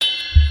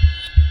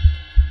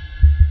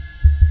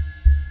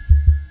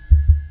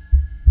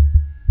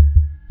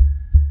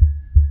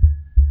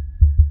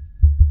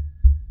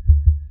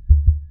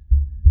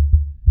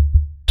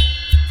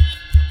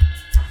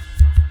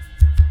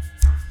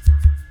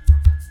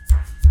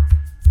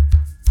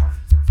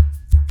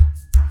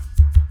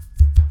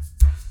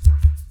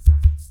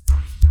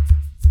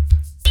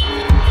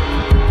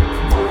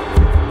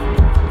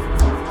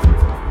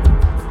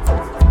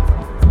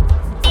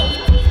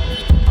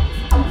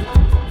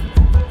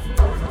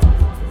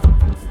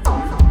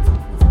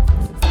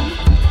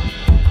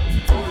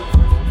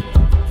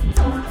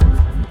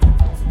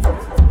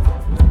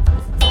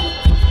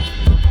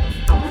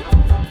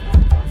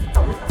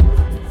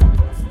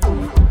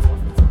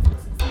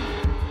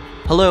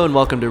Hello and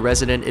welcome to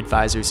Resident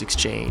Advisors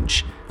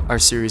Exchange, our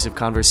series of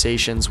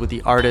conversations with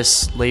the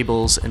artists,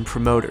 labels, and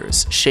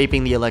promoters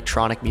shaping the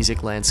electronic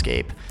music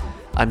landscape.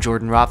 I'm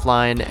Jordan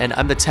Rothlein, and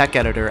I'm the tech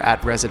editor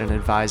at Resident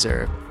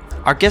Advisor.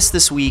 Our guest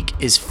this week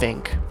is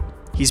Fink.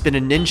 He's been a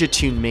Ninja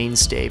Tune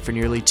mainstay for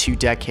nearly 2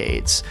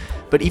 decades,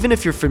 but even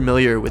if you're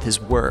familiar with his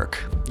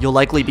work, you'll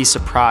likely be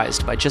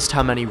surprised by just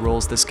how many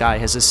roles this guy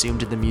has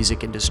assumed in the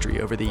music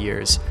industry over the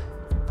years.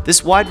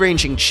 This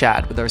wide-ranging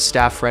chat with our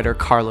staff writer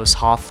Carlos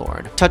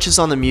Hawthorne touches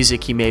on the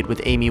music he made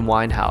with Amy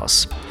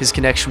Winehouse, his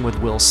connection with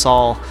Will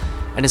Saul,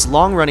 and his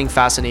long-running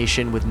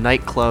fascination with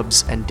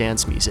nightclubs and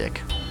dance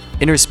music.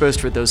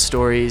 Interspersed with those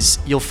stories,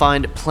 you'll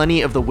find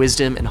plenty of the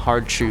wisdom and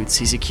hard truths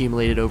he's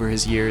accumulated over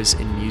his years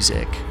in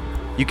music.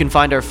 You can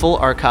find our full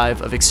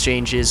archive of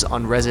exchanges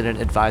on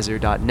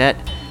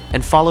residentadvisor.net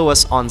and follow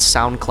us on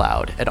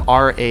SoundCloud at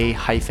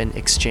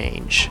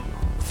RA-Exchange.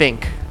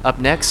 Fink, up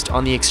next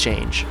on The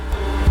Exchange.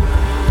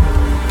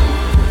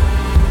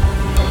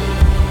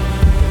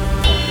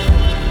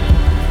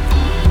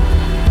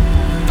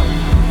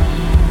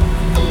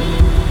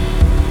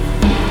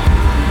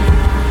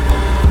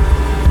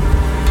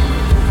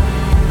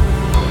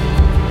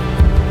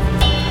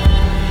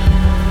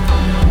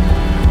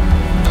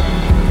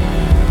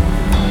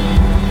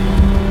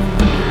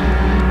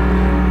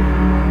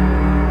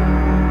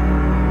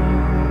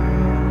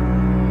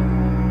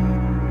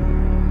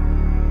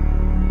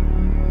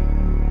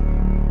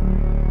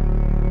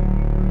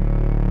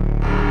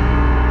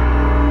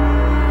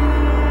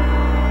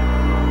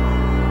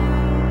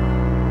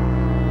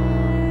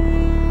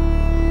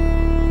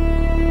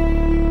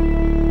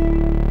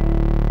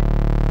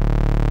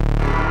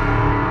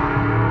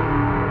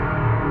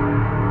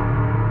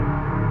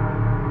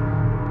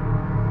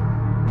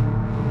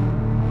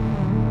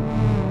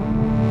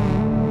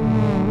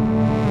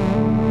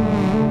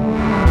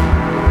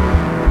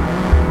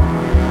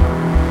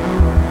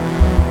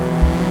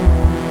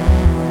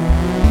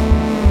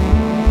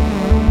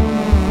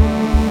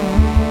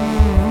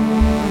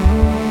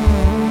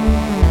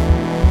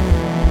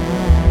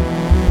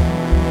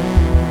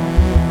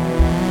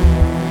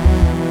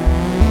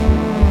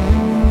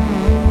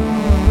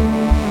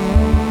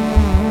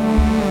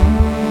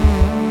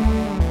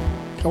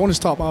 I want to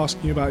start by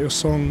asking you about your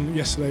song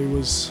Yesterday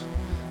Was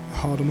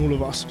Hard on All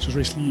of Us, which was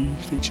recently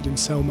featured in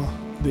Selma,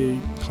 the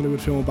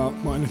Hollywood film about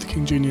Martin Luther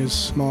King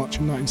Jr.'s march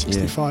in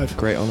 1965. Yeah,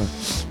 great honour.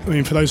 I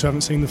mean, for those who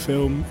haven't seen the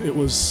film,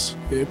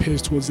 it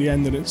appears towards the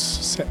end that it's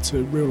set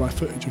to real-life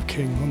footage of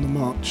King on the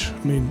march.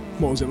 I mean,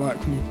 what was it like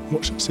when you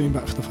watched that scene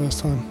back for the first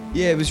time?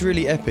 Yeah, it was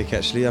really epic,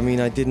 actually. I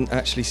mean, I didn't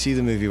actually see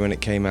the movie when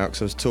it came out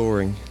because I was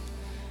touring.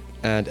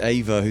 And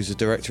Ava, who's the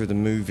director of the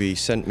movie,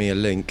 sent me a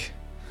link,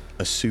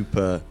 a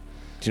super...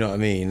 Do you know what I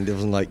mean? It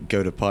wasn't like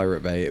go to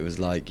Pirate Bay. It was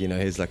like, you know,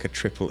 here's like a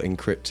triple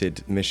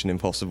encrypted Mission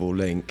Impossible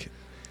link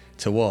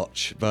to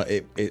watch. But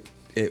it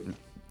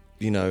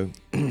you know,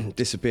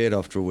 disappeared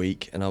after a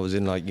week, and I was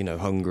in like, you know,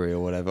 Hungary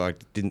or whatever. I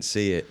didn't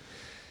see it.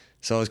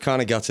 So I was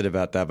kind of gutted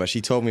about that. But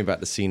she told me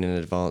about the scene in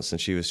advance, and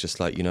she was just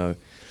like, you know,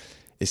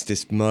 it's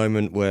this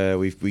moment where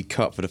we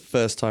cut for the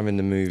first time in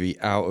the movie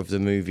out of the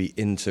movie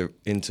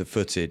into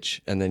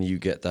footage, and then you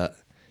get that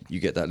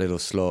little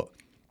slot.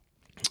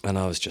 And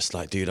I was just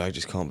like, dude, I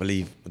just can't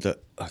believe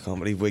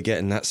we're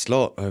getting that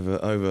slot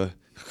over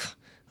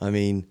I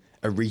mean,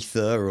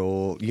 Aretha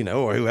or, you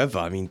know, or whoever.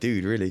 I mean,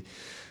 dude, really.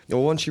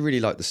 Well, once you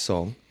really like the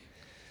song,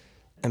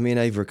 and me and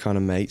Ava are kind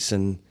of mates,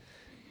 and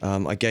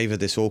I gave her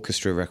this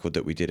orchestra record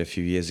that we did a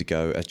few years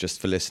ago just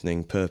for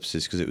listening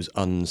purposes, because it was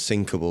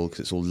unsyncable,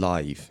 because it's all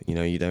live. You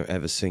know, you don't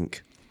ever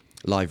sync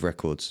live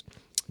records,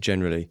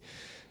 generally,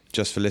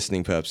 just for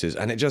listening purposes.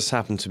 And it just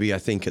happened to be, I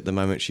think, at the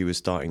moment she was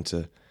starting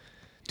to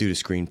do the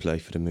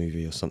screenplay for the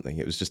movie or something.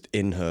 It was just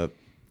in her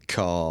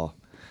car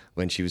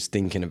when she was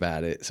thinking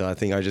about it. So I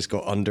think I just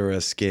got under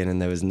her skin,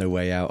 and there was no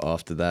way out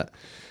after that.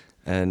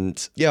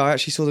 And yeah, I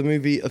actually saw the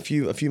movie a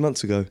few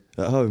months ago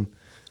at home,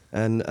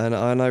 and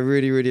I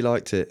really, really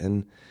liked it.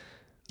 And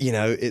you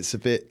know, it's a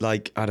bit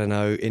like, I don't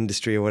know,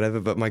 industry or whatever,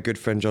 but my good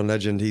friend John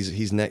Legend,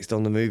 he's next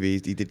on the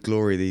movie. He did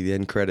Glory, the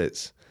end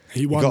credits.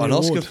 He got an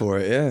Oscar award for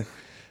it, yeah.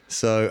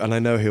 So, and I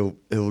know he'll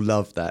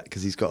love that,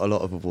 because he's got a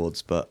lot of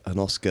awards, but an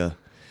Oscar,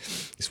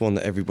 it's one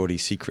that everybody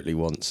secretly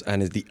wants,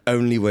 and is the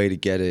only way to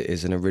get it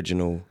is an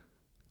original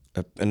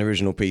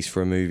piece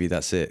for a movie.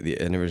 That's it,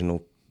 an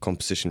original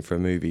composition for a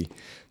movie.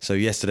 So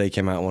Yesterday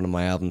came out on one of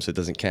my albums, so it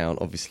doesn't count,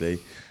 obviously.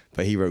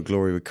 But he wrote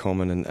Glory with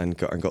Common and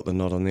got the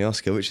nod on the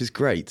Oscar, which is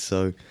great.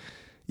 So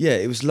yeah,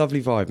 it was a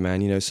lovely vibe,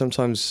 man. You know,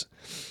 sometimes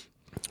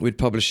with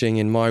publishing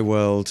in my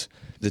world,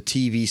 the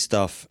TV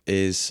stuff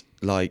is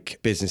like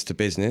business to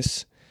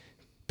business.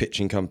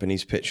 Pitching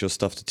companies pitch your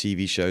stuff to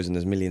TV shows, and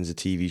there's millions of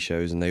TV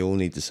shows, and they all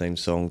need the same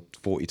song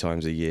 40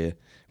 times a year.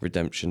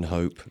 Redemption,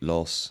 hope,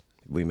 loss,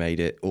 we made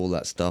it, all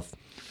that stuff.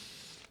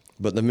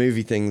 But the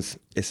movie things,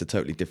 it's a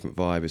totally different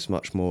vibe. It's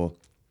much more,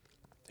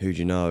 who do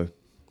you know?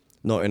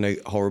 Not in a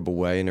horrible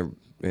way, in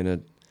a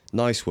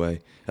nice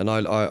way. And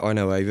I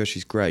know Ava,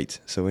 she's great.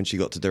 So when she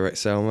got to direct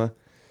Selma,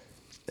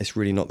 it's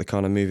really not the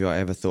kind of movie I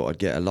ever thought I'd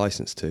get a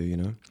license to, you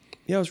know?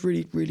 I was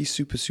really, really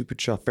super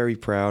chuffed, very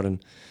proud,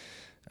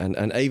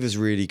 and Ava's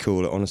really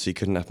cool. It honestly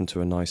couldn't happen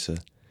to a nicer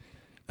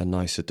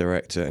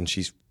director, and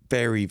she's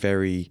very,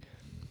 very.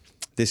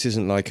 This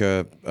isn't like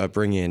a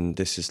bring in.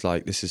 This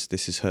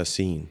is her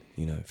scene,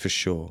 you know, for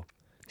sure.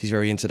 She's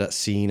very into that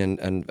scene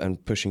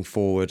and pushing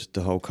forward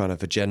the whole kind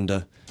of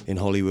agenda in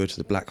Hollywood,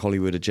 the Black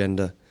Hollywood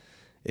agenda,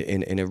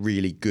 in a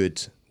really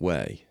good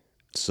way.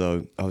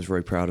 So I was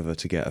very proud of her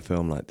to get a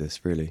film like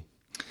this, really.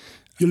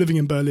 You're living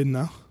in Berlin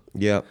now.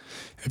 Yeah.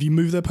 Have you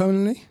moved there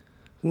permanently?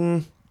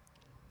 I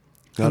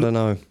don't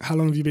know. How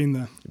long have you been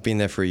there? Been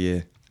there for a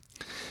year.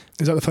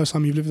 Is that the first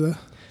time you've lived there?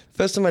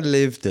 First time I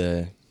lived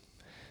there.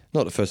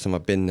 Not the first time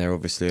I've been there,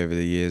 obviously, over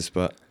the years,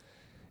 but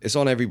it's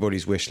on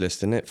everybody's wish list,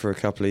 isn't it, for a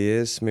couple of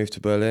years, moved to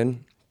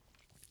Berlin.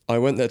 I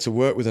went there to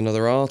work with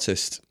another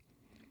artist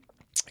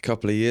a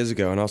couple of years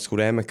ago, an artist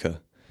called Emeka,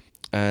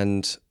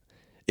 and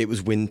it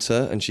was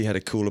winter, and she had a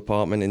cool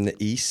apartment in the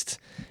east,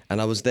 and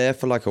I was there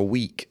for like a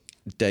week,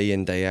 day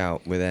in, day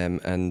out with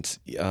Em, and,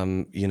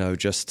 you know,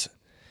 just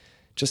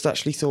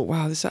actually thought,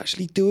 wow, this is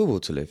actually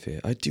doable to live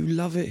here. I do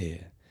love it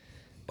here.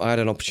 I had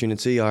an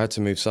opportunity, I had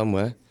to move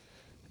somewhere,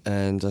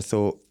 and I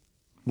thought,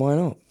 why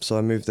not? So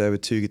I moved there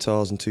with 2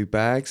 guitars and 2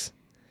 bags,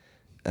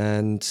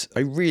 and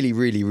I really,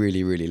 really,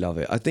 really, really love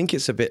it. I think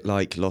it's a bit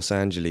like Los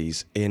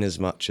Angeles in as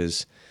much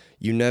as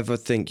you never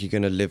think you're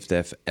going to live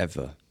there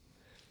forever.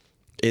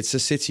 It's a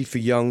city for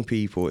young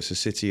people.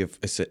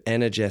 It's an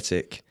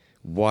energetic,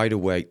 wide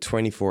awake,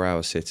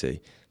 24-hour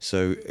city.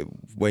 So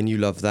when you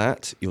love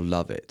that, you'll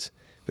love it.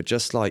 But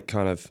just like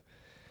kind of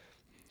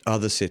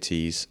other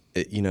cities,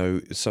 you know,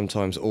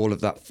 sometimes all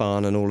of that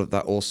fun and all of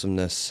that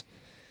awesomeness,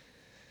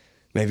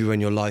 maybe when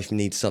your life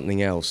needs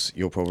something else,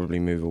 you'll probably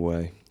move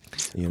away,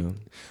 you know.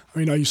 I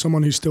mean, are you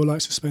someone who still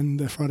likes to spend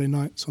their Friday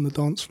nights on the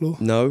dance floor?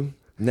 No,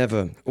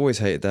 never. Always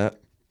hated that.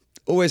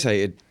 Always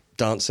hated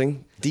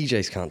dancing.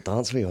 DJs can't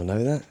dance, we all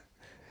know that.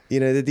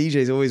 You know, the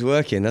DJ's always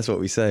working, that's what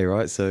we say,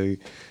 right? So,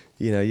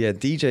 you know, yeah,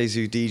 DJs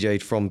who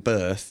DJ'd from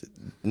birth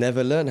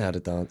never learn how to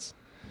dance.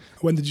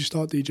 When did you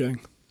start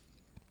DJing?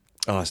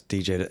 Oh, I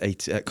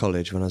DJ'd at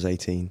college when I was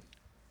 18.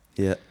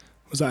 Yeah.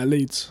 Was that at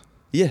Leeds?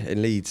 Yeah,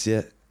 in Leeds,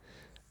 yeah.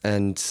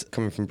 And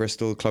coming from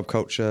Bristol, club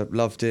culture,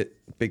 loved it,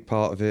 big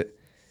part of it.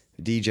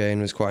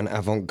 DJing was quite an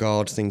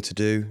avant-garde thing to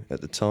do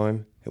at the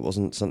time. It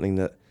wasn't something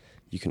that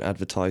you can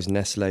advertise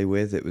Nestle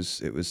with. It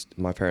was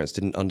my parents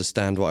didn't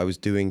understand what I was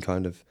doing,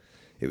 kind of.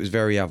 It was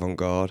very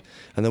avant-garde,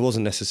 and there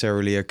wasn't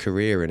necessarily a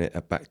career in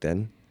it back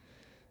then.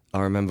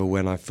 I remember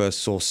when I first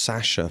saw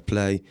Sasha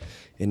play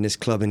in this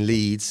club in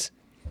Leeds,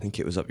 I think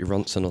it was up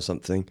Ronson or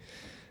something.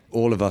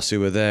 All of us who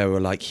were there were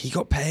like, he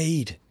got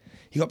paid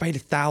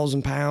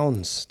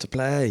 £1,000 to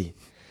play.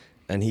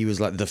 And he was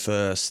like the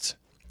first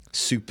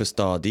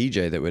superstar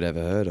DJ that we'd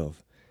ever heard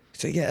of.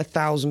 So you get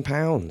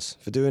 £1,000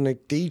 for doing a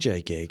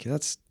DJ gig.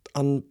 That's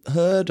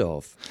unheard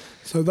of.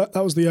 So that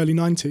was the early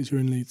 90s you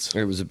were in Leeds?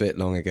 It was a bit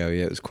long ago,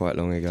 yeah, it was quite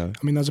long ago.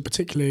 I mean, that was a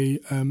particularly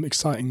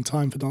exciting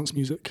time for dance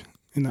music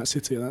in that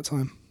city at that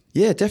time.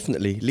 Yeah,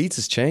 definitely. Leeds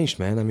has changed,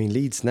 man. I mean,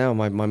 Leeds now,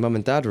 my mum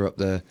and dad were up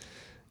there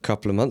a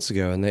couple of months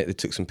ago, and they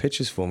took some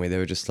pictures for me. They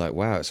were just like,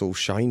 wow, it's all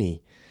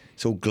shiny.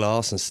 It's all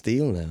glass and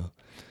steel now.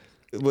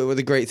 Well,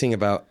 the great thing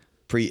about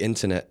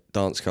pre-internet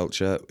dance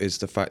culture is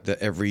the fact that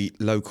every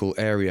local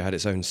area had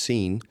its own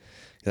scene.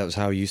 That was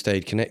how you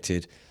stayed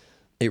connected.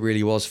 It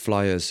really was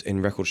flyers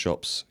in record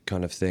shops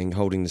kind of thing,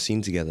 holding the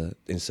scene together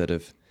instead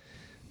of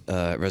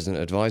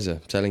resident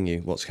advisor telling you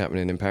what's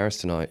happening in Paris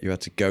tonight. You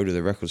had to go to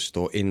the record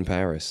store in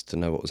Paris to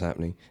know what was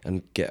happening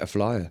and get a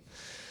flyer.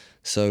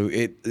 So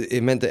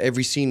it meant that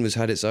every scene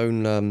had its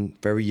own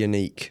very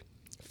unique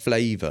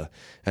flavour,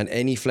 and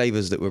any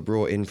flavours that were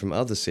brought in from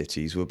other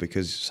cities were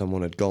because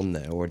someone had gone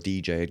there, or a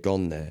DJ had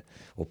gone there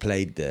or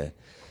played there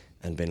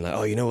and been like,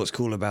 oh, you know what's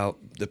cool about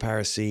the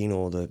Paris scene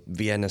or the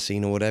Vienna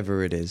scene or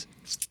whatever it is.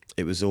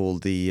 It was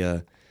all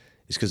it's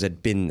because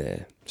they'd been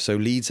there. So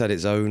Leeds had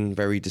its own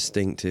very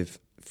distinctive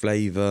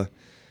flavour.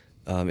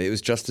 It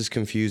was just as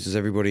confused as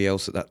everybody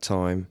else at that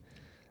time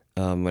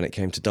when it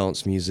came to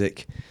dance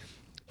music.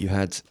 You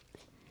had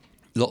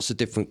lots of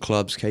different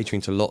clubs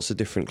catering to lots of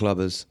different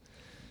clubbers.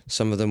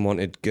 Some of them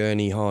wanted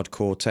gurney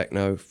hardcore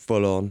techno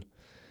full on,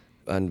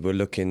 and were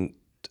looking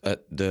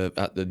at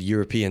the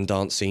European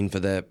dance scene for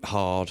their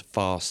hard,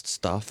 fast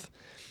stuff.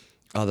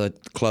 Other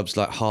clubs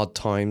like Hard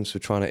Times were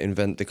trying to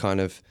invent the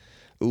kind of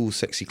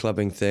sexy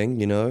clubbing thing,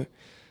 you know.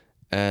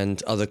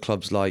 And other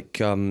clubs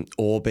like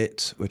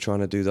Orbit were trying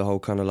to do the whole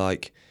kind of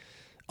like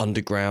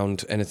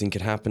underground, anything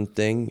could happen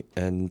thing.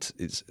 And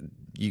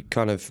you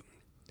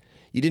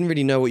didn't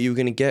really know what you were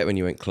going to get when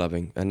you went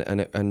clubbing,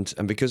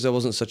 and because there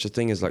wasn't such a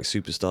thing as like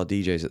superstar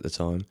DJs at the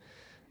time,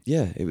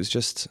 yeah, it was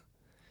just,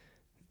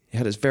 it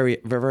had its very,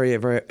 very,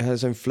 very, it had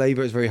its own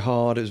flavour. It was very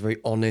hard. It was very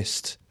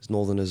honest, as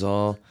Northerners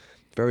are,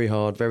 very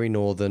hard, very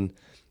northern,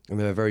 and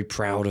they were very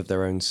proud of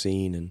their own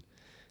scene, and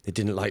they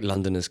didn't like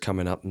Londoners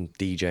coming up and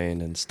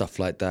DJing and stuff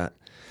like that.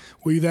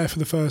 Were you there for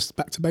the first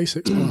Back to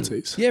Basics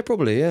parties? Yeah,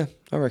 probably. Yeah,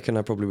 I reckon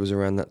I probably was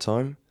around that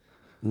time,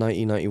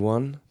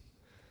 1991.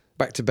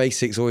 Back to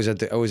Basics always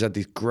had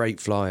these great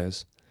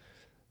flyers.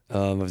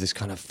 of this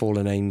kind of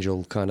fallen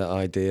angel kind of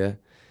idea.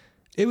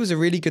 It was a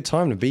really good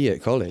time to be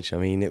at college. I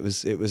mean, it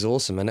was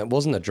awesome, and it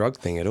wasn't a drug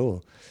thing at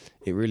all.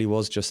 It really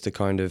was just a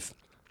kind of,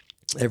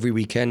 every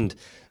weekend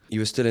you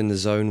were still in the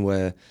zone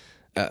where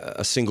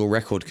a single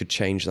record could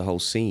change the whole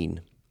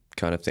scene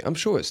kind of thing. I'm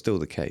sure it's still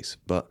the case,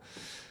 but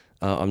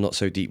I'm not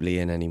so deeply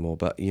in anymore.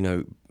 But, you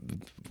know,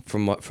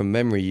 from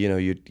memory, you know,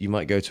 you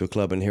might go to a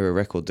club and hear a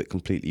record that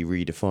completely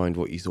redefined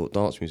what you thought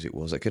dance music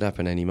was. That could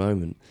happen any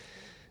moment.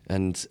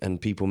 And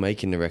people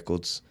making the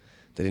records,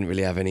 they didn't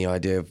really have any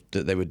idea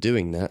that they were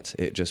doing that.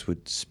 It just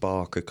would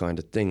spark a kind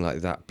of thing,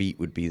 like that beat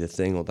would be the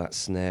thing, or that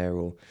snare,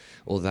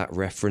 or that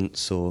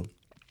reference, or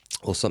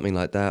something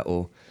like that.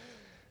 Or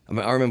I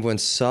mean, I remember when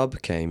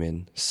sub came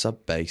in,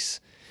 sub bass,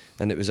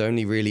 and it was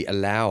only really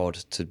allowed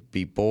to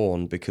be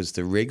born because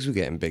the rigs were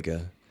getting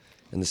bigger,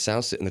 and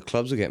the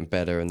clubs were getting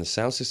better, and the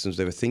sound systems,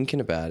 they were thinking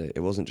about it.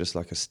 It wasn't just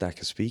like a stack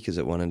of speakers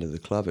at one end of the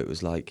club. It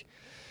was like,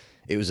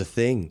 it was a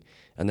thing.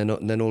 And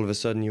then all of a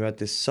sudden you had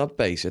this sub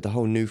bass, you had a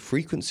whole new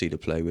frequency to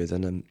play with.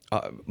 And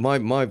my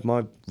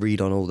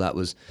read on all that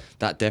was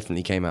that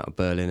definitely came out of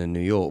Berlin and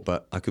New York,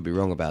 but I could be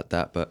wrong about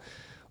that. But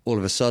all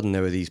of a sudden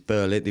there was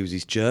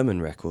these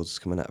German records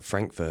coming out of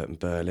Frankfurt and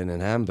Berlin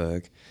and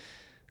Hamburg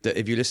that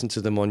if you listened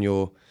to them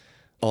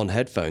on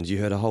headphones, you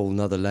heard a whole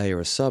nother layer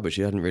of sub, which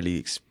you didn't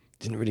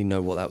really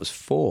know what that was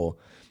for.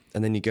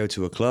 And then you go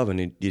to a club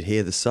and you'd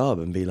hear the sub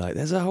and be like,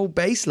 there's a whole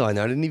bass line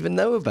I didn't even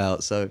know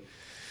about. So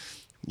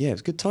yeah, it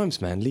was good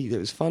times, man. It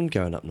was fun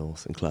going up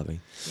north and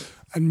clubbing.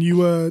 And you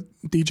were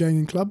DJing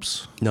in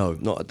clubs? No,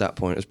 not at that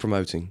point. It was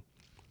promoting.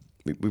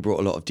 We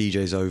brought a lot of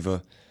DJs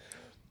over.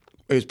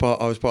 I was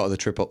part of the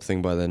trip hop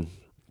thing by then,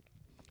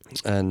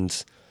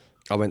 and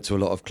I went to a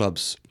lot of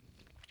clubs,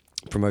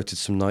 promoted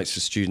some nights for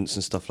students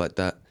and stuff like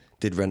that.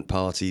 Did rent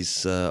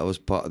parties. I was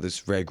part of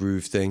this Rare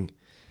Groove thing,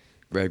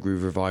 Rare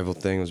Groove revival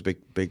thing. I was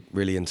big,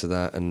 really into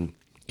that, and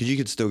because you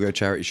could still go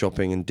charity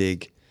shopping and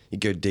dig. You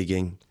go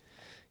digging.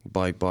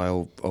 Buy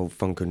old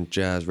funk and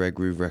jazz Rare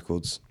Groove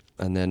records,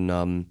 and then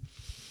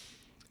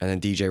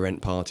DJ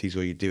rent parties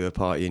where you do a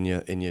party in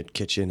your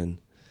kitchen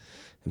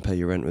and pay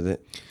your rent with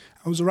it.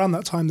 It was around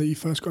that time that you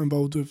first got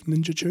involved with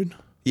Ninja Tune?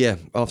 Yeah,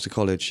 after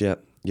college, yeah.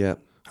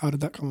 How did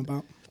that come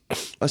about?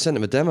 I sent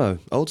them a demo,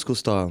 old school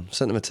style.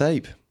 Sent them a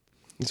tape.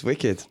 It's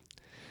wicked,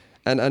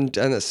 and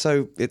it's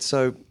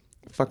so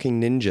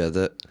fucking ninja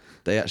that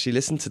they actually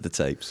listened to the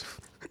tapes,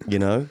 you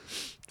know,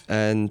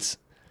 and.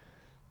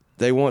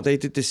 They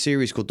did this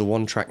series called the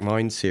One Track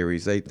Mind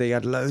series. They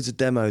had loads of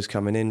demos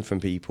coming in from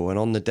people, and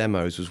on the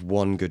demos was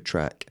one good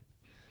track,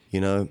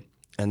 you know?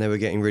 And they were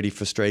getting really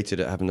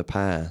frustrated at having to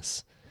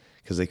pass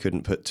because they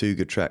couldn't put two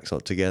good tracks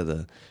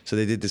together. So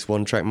they did this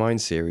One Track Mind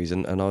series,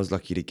 and I was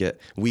lucky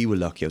we were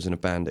lucky, I was in a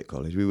band at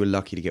college, we were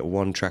lucky to get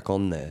one track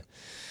on there,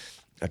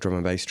 a drum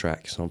and bass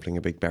track, sampling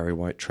a big Barry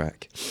White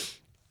track.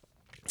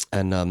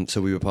 And so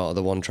we were part of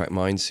the One Track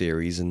Mind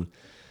series, and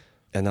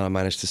then I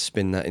managed to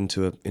spin that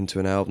into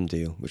an album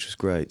deal, which was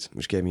great,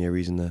 which gave me a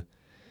reason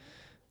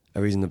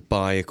to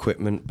buy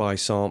equipment, buy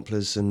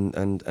samplers,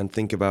 and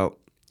think about.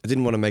 I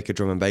didn't want to make a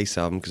drum and bass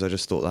album because I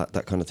just thought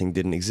that kind of thing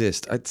didn't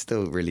exist. I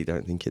still really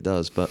don't think it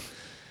does, but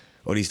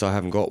or at least I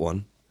haven't got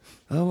one.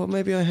 Oh, well,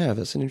 maybe I have.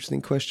 That's an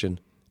interesting question.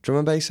 Drum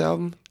and bass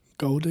album?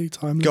 Goldie,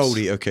 Timeless.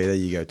 Goldie, okay, there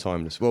you go,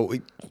 Timeless. Well,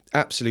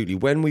 absolutely.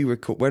 When we were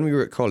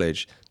at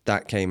college,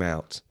 that came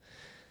out.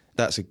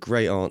 That's a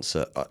great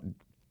answer.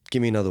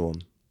 Give me another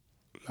one.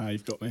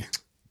 You've got me.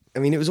 I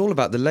mean, it was all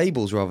about the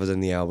labels rather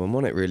than the album,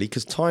 wasn't it, really?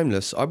 Because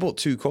Timeless, I bought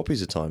 2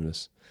 copies of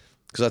Timeless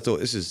because I thought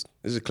this is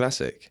a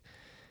classic.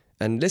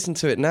 And listen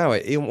to it now,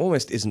 it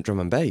almost isn't drum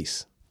and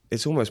bass.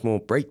 It's almost more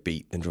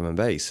breakbeat than drum and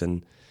bass.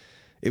 And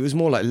it was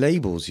more like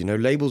labels, you know?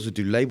 Labels would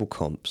do label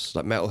comps,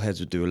 like Metalheads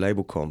would do a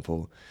label comp,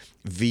 or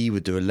V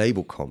would do a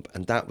label comp,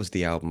 and that was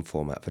the album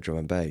format for drum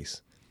and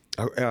bass.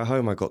 At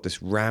home, I got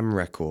this Ram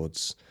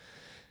Records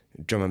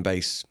drum and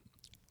bass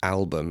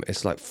album.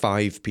 It's like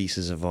 5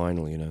 pieces of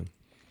vinyl, you know,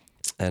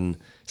 and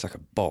it's like a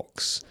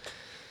box.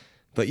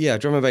 But yeah,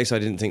 drum and bass I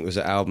didn't think was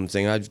an album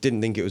thing. I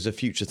didn't think it was a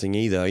future thing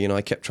either. You know,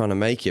 I kept trying to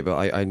make it, but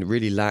I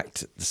really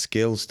lacked the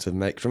skills to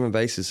make. Drum and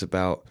bass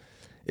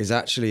is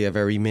actually a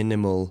very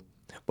minimal,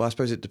 well, I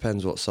suppose it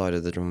depends what side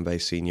of the drum and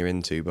bass scene you're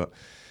into, but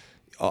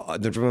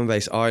the drum and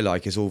bass I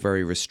like is all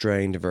very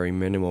restrained, very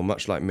minimal,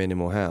 much like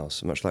minimal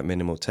house, much like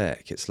minimal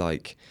tech. It's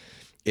like,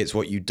 it's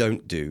what you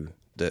don't do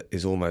that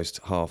is almost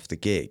half the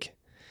gig.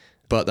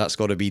 But that's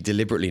got to be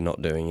deliberately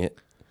not doing it,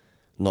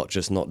 not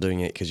just not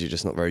doing it because you're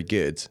just not very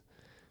good.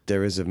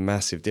 There is a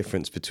massive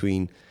difference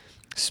between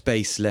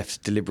space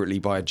left deliberately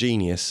by a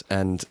genius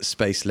and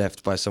space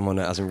left by someone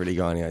that hasn't really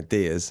got any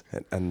ideas.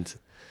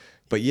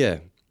 But yeah,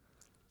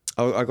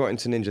 I got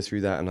into Ninja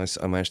through that, and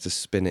I managed to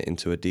spin it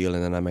into a deal,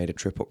 and then I made a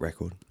trip-hop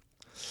record.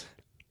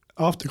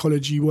 After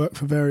college, you worked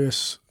for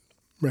various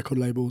record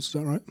labels, is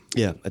that right?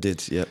 Yeah, I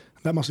did, yeah.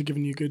 That must have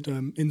given you good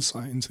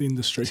insight into the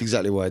industry. That's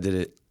exactly why I did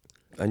it.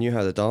 I knew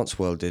how the dance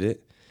world did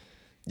it.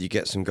 You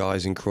get some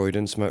guys in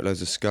Croydon, smoke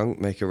loads of skunk,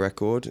 make a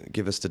record,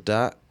 give us the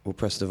dat, we'll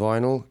press the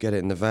vinyl, get it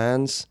in the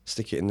vans,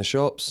 stick it in the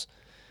shops.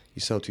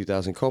 you sell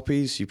 2,000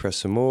 copies, you press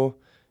some more,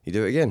 you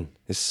do it again.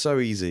 It's so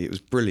easy. It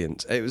was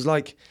brilliant. It was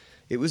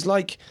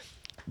like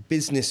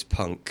business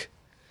punk,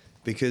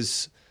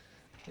 because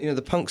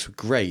the punks were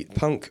great.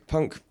 Punk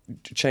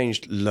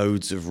changed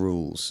loads of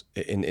rules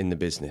in the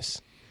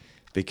business,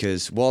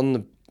 because one,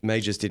 the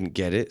majors didn't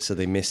get it, so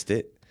they missed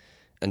it.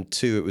 And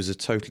two, it was a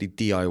totally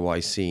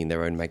DIY scene.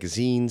 Their own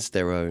magazines,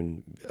 their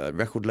own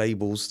record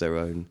labels,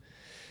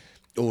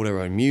 all their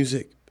own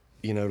music.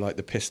 Like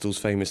the Pistols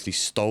famously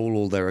stole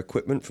all their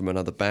equipment from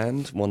another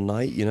band one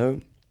night,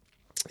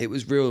 It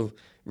was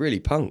really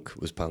punk.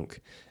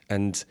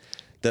 And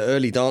the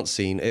early dance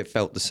scene, it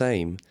felt the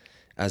same.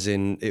 As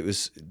in,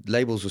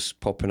 labels were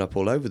popping up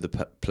all over the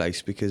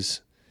place,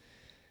 because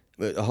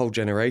a whole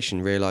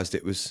generation realised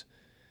it was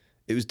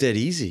dead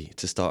easy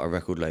to start a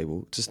record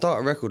label. To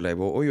start a record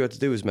label, all you had to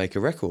do was make a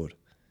record,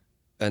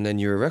 and then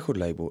you're a record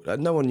label.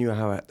 No one knew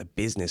how the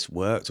business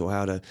worked or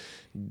how to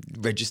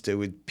register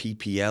with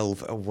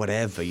PPL or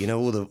whatever,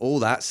 all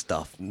that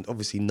stuff.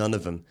 Obviously, none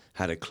of them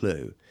had a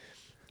clue,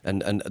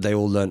 and they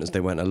all learnt as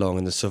they went along.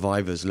 And the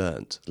survivors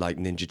learnt, like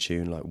Ninja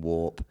Tune, like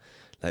Warp.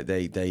 Like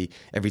they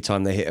every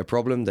time they hit a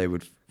problem, they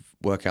would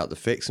work out the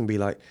fix and be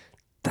like,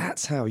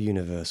 that's how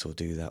Universal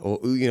do that,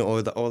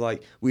 or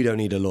like, we don't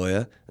need a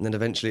lawyer. And then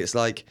eventually it's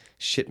like,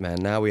 shit, man,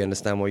 now we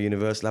understand why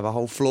Universal have a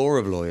whole floor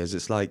of lawyers.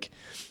 It's like,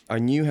 I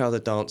knew how the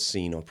dance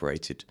scene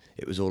operated.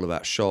 It was all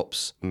about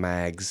shops,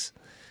 mags,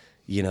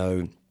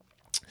 that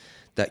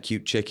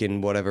cute chick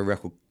in whatever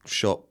record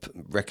shop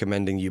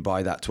recommending you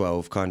buy that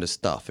 12 kind of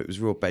stuff. It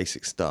was real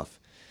basic stuff.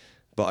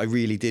 But I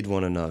really did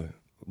want to know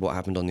what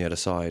happened on the other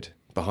side,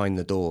 behind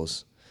the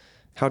doors.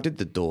 How did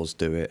the Doors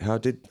do it? How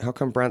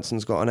come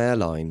Branson's got an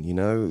airline?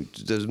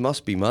 There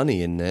must be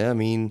money in there. I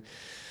mean,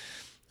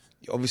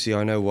 obviously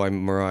I know why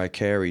Mariah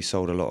Carey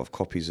sold a lot of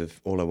copies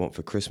of All I Want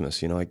for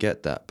Christmas. I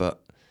get that,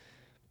 but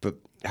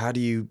how do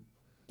you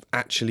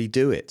actually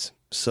do it?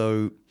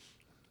 So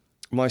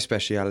my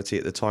speciality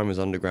at the time was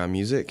underground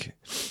music,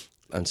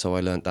 and so I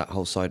learnt that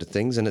whole side of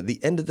things. And at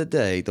the end of the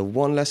day, the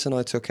one lesson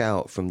I took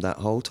out from that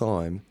whole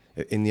time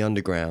in the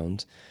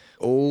underground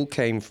all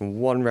came from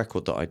one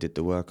record that I did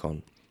the work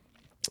on.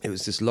 It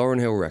was this Lauryn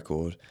Hill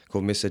record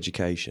called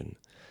Miseducation.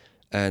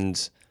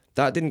 And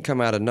that didn't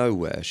come out of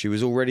nowhere. She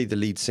was already the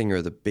lead singer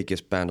of the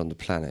biggest band on the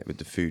planet with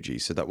the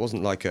Fugees. So that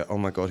wasn't like oh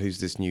my God,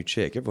 who's this new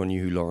chick? Everyone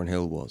knew who Lauryn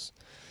Hill was.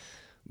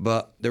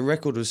 But the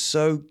record was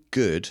so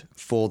good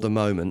for the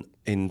moment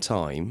in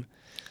time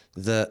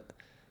that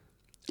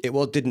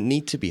it didn't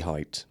need to be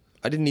hyped.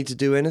 I didn't need to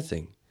do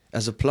anything.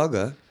 As a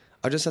plugger,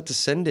 I just had to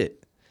send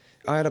it.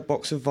 I had a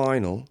box of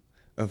vinyl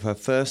of her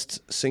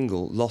first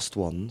single, Lost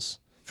Ones,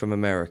 from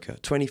America,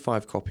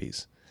 25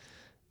 copies.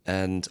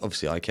 And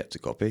obviously I kept a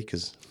copy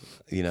because,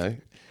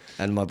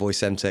 and my boy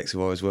Semtex,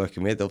 who I was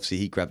working with, obviously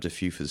he grabbed a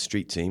few for the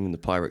street team and the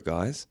pirate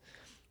guys.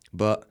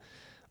 But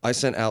I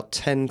sent out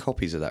 10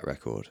 copies of that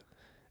record.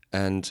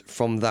 And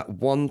from that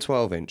one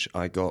 12-inch,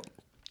 I got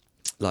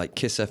like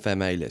Kiss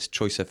FM A-list,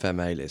 Choice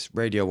FM A-list,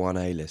 Radio 1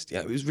 A-list.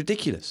 Yeah, it was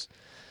ridiculous.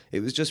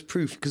 It was just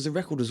proof, because the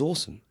record was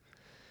awesome.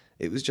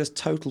 It was just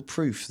total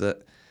proof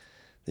that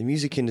the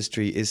music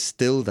industry is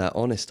still that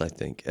honest, I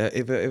think.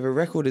 If a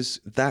record is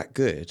that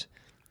good,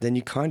 then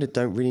you kind of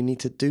don't really need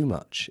to do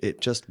much. It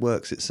just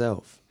works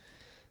itself.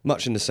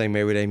 Much in the same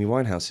way with Amy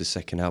Winehouse's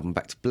second album,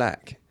 Back to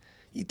Black.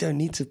 You don't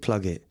need to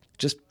plug it.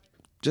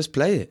 Just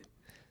play it.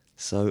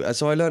 So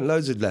I learned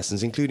loads of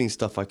lessons, including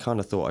stuff I kind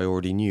of thought I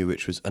already knew,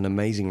 which was an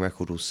amazing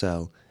record will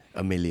sell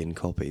 1 million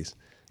copies.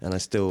 And I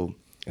still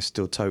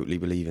totally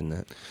believe in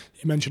that.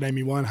 You mentioned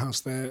Amy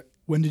Winehouse there.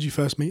 When did you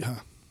first meet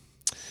her?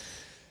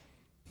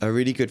 A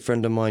really good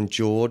friend of mine,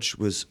 George,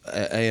 was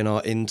an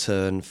A&R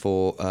intern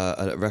for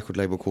a record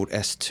label called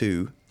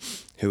S2,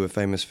 who were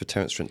famous for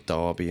Terence Trent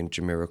D'Arby and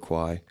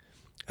Jamiroquai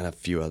and a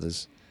few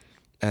others.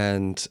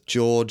 And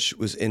George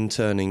was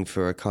interning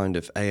for a kind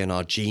of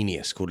A&R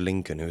genius called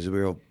Lincoln, who was a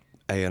real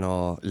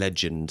A&R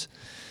legend.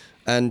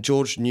 And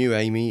George knew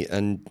Amy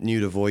and knew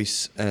the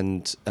voice,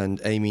 and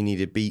Amy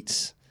needed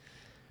beats.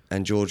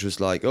 And George was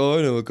like, oh,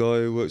 I know a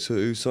guy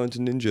who's signed to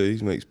Ninja,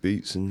 he makes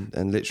beats.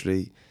 And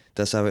literally,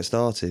 that's how it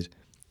started.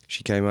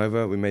 She came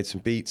over, we made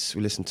some beats,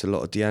 we listened to a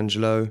lot of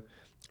D'Angelo,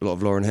 a lot of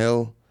Lauryn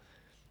Hill,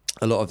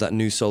 a lot of that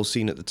new soul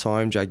scene at the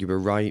time, Jaguar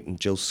Wright and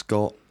Jill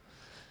Scott.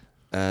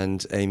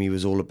 And Amy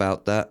was all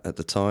about that at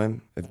the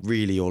time,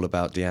 really all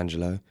about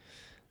D'Angelo.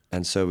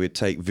 And so we'd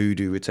take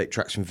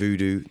tracks from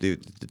Voodoo,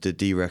 the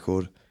D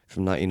record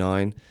from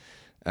 99,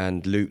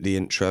 and loop the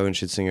intro, and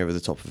she'd sing over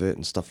the top of it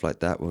and stuff like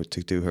that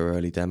to do her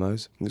early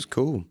demos. It was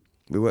cool.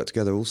 We worked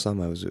together all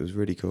summer. It was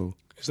really cool.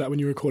 Is that when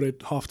you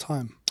recorded Half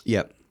Time?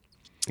 Yep,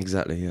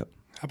 exactly, yep.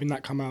 Having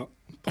that come out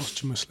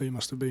posthumously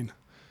must have been...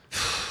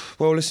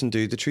 Well, listen,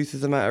 dude, the truth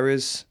of the matter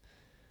is,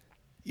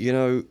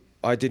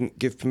 I didn't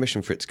give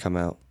permission for it to come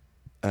out.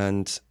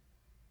 And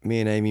me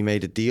and Amy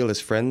made a deal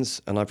as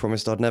friends, and I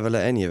promised I'd never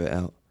let any of it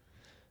out.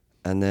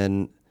 And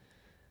then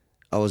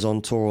I was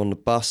on tour on the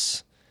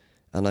bus,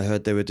 and I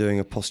heard they were doing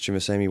a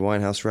posthumous Amy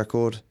Winehouse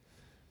record.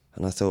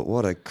 And I thought,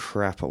 what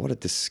a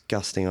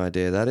disgusting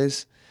idea that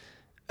is.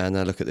 and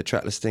I look at the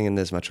track listing and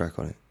there's my track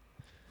on it.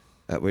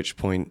 At which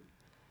point,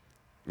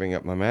 ring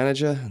up my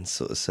manager and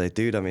sort of say,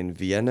 dude, I'm in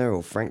Vienna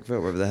or Frankfurt,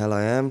 wherever the hell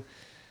I am.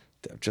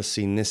 I've just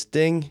seen this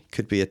thing,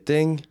 could be a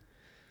thing.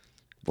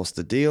 What's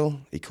the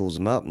deal? He calls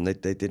them up and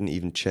they didn't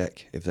even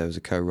check if there was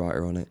a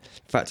co-writer on it.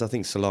 In fact, I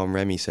think Salam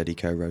Remy said he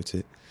co-wrote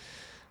it.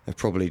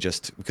 Probably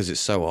just because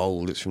it's so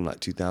old, it's from like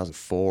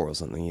 2004 or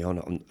something. You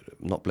know, I'm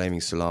not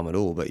blaming Salam at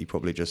all, but he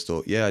probably just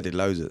thought, yeah, I did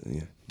loads of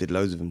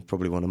them,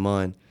 probably one of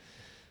mine.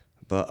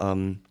 But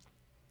I'm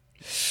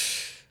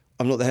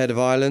not the head of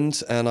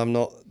Ireland and I'm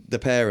not the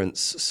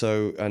parents,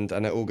 so and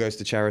it all goes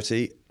to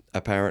charity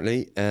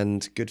apparently,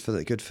 and good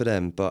for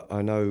them. But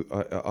I know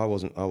I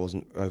wasn't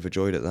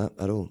overjoyed at that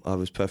at all. I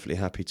was perfectly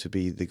happy to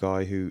be the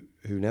guy who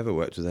never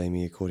worked with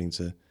Amy according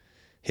to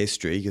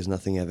history, because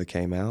nothing ever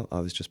came out. I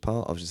was just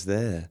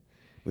there.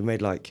 We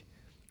made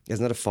there's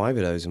another 5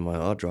 of those in my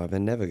hard drive. They're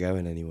never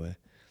going anywhere.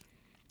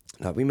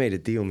 Like, we made a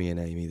deal, me and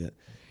Amy, that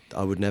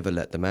I would never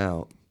let them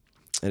out,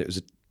 and it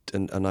was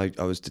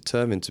I was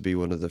determined to be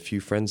one of the few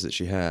friends that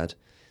she had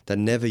that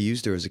never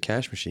used her as a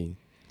cash machine,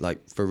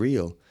 like for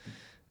real.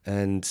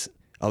 And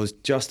I was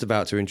just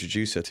about to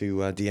introduce her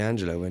to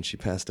D'Angelo when she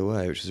passed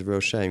away, which is a real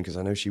shame because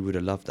I know she would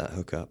have loved that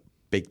hookup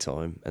big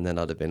time, and then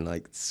I'd have been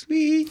like,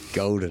 sweet,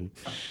 golden.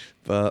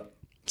 But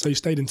so you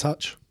stayed in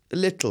touch? A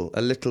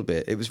little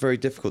bit. It was very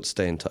difficult to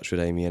stay in touch with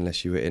Amy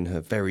unless you were in her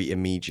very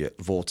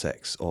immediate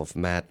vortex of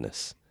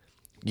madness.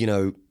 You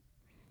know,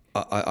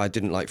 I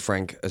didn't like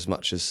Frank as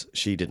much as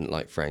she didn't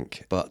like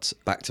Frank, but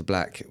Back to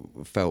Black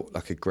felt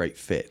like a great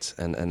fit,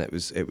 and it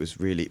was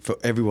really, for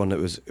everyone that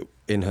was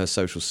in her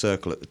social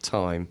circle at the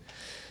time,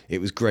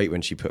 it was great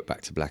when she put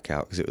Back to Black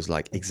out, because it was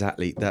like,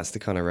 exactly, that's the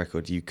kind of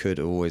record you could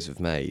always have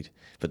made.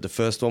 But the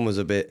first one was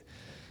a bit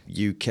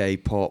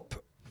UK pop.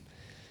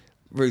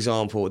 For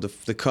example,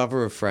 the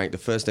cover of Frank, the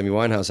first Amy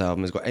Winehouse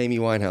album, has got Amy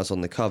Winehouse on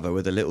the cover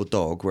with a little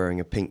dog wearing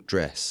a pink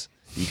dress.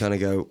 You kind of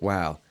go,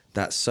 wow,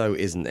 that so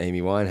isn't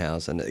Amy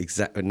Winehouse.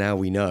 And now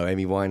we know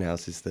Amy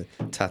Winehouse is the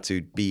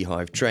tattooed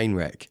beehive train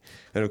wreck.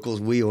 And of course,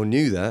 we all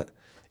knew that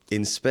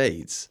in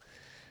spades.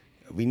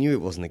 We knew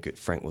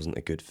Frank wasn't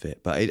a good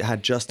fit, but it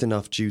had just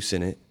enough juice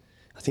in it.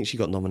 I think she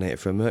got nominated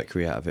for a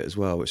Mercury out of it as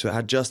well, so it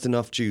had just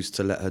enough juice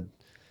to let her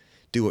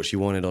do what she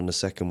wanted on the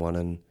second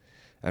one.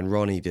 And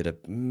Ronnie did a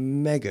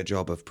mega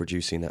job of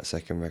producing that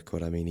second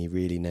record. I mean, he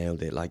really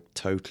nailed it, like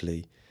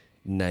totally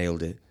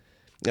nailed it.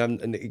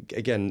 And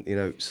again, you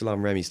know,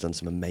 Salam Remy's done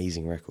some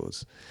amazing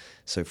records.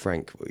 So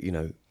Frank, you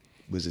know,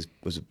 was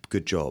a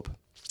good job.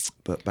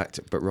 But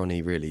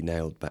Ronnie really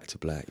nailed Back to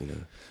Black, you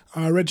know.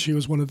 I read she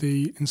was one of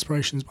the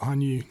inspirations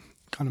behind you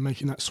kind of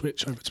making that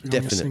switch over to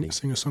becoming a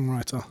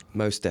singer-songwriter.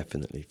 Most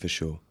definitely, for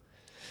sure.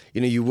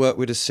 You know, you work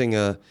with a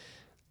singer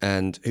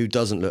and who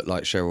doesn't look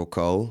like Cheryl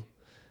Cole,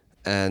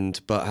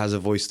 but has a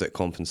voice that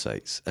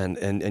compensates.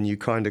 And you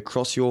kind of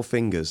cross your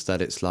fingers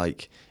that it's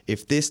like,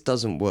 if this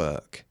doesn't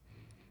work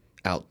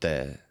out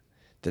there,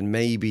 then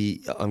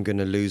maybe I'm going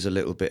to lose a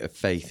little bit of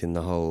faith in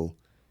the whole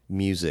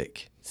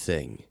music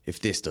thing if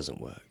this doesn't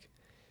work.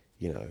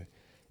 You know,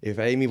 if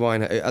Amy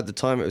Winehouse, at the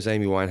time it was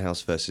Amy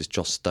Winehouse versus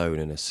Joss Stone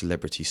in a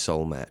Celebrity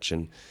Soul match,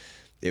 and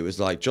it was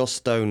like, Joss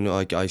Stone,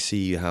 I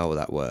see how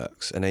that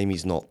works, and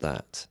Amy's not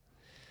that.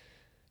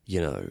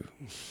 You know,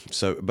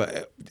 so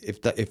but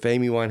if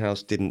Amy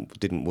Winehouse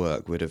didn't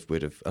work, would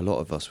have a lot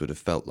of us would have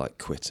felt like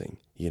quitting.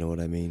 You know what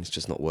I mean? It's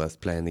just not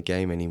worth playing the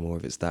game anymore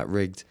if it's that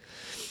rigged.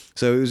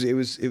 So it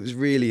was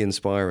really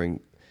inspiring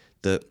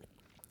that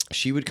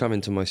she would come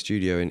into my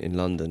studio in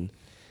London,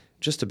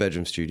 just a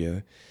bedroom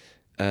studio,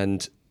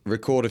 and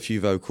record a few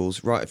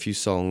vocals, write a few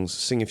songs,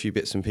 sing a few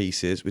bits and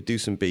pieces. We'd do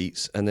some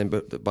beats, and then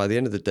but by the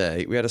end of the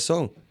day, we had a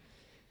song.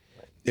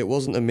 It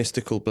wasn't a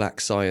mystical black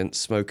science,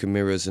 smoke and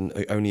mirrors, and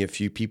only a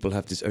few people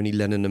have this, only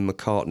Lennon and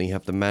McCartney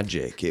have the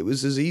magic. It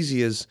was as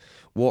easy as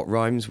what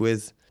rhymes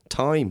with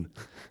time,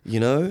 you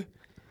know?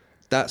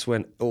 That's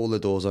when all the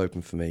doors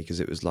opened for me, because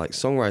it was like,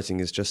 songwriting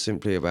is just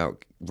simply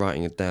about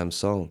writing a damn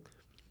song,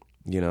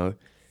 you know?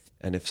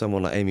 And if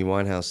someone like Amy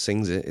Winehouse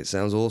sings it, it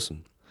sounds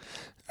awesome.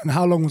 And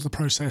how long was the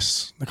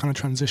process, the kind of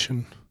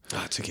transition?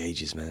 Oh, it took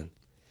ages, man.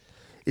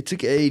 It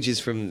took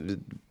ages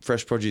from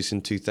Fresh Produce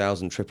in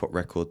 2000, Trip Hop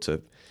record,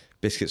 to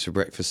Biscuits for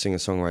Breakfast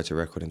singer-songwriter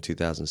record in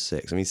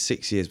 2006. I mean,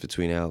 6 years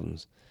between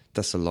albums.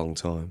 That's a long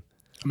time.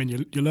 I mean,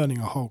 you're learning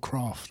a whole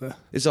craft there.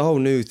 It's a whole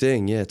new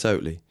thing, yeah,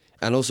 totally.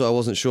 And also, I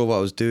wasn't sure what I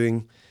was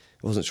doing.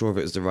 I wasn't sure if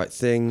it was the right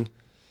thing.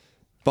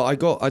 But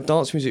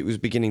dance music was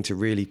beginning to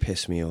really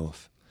piss me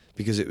off,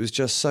 because it was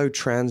just so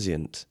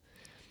transient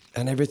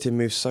and everything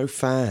moved so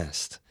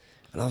fast.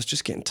 And I was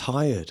just getting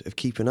tired of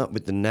keeping up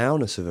with the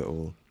nowness of it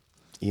all,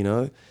 you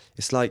know?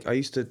 It's like I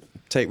used to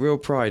take real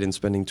pride in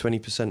spending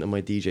 20% of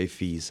my DJ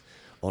fees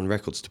on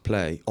records to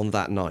play on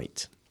that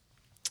night.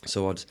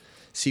 So I'd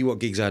see what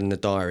gigs I had in the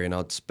diary and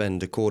I'd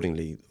spend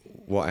accordingly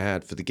what I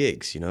had for the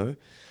gigs, you know?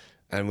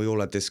 And we all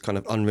had this kind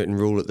of unwritten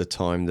rule at the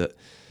time that,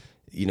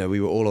 you know, we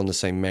were all on the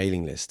same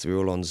mailing list. We were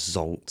all on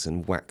Zonkt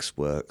and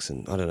Waxworks,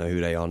 and I don't know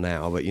who they are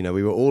now, but, you know,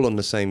 we were all on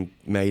the same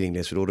mailing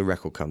list with all the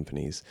record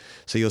companies.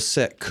 So your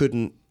set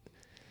couldn't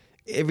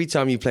every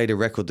time you played a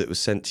record that was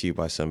sent to you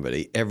by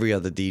somebody, every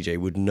other DJ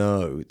would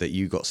know that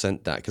you got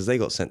sent that because they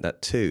got sent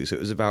that too. So it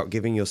was about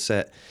giving your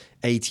set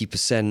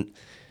 80%,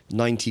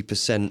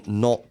 90%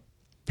 not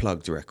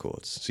plugged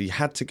records. So you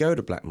had to go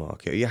to Black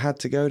Market, or you had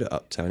to go to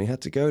Uptown, you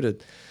had to go to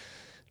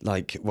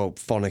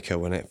Phonica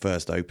when it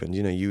first opened.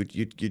 You know,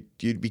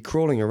 you'd be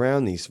crawling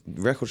around these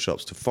record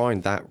shops to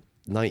find that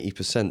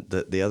 90%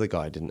 that the other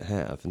guy didn't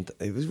have, and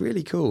it was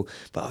really cool.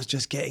 But I was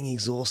just getting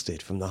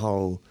exhausted from the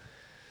whole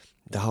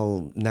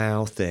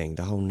now thing,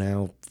 the whole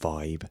now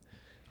vibe.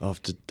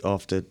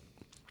 After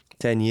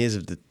 10 years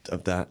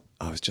of that,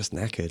 I was just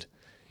knackered.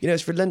 You know,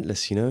 it's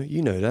relentless.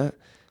 You know that,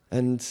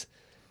 and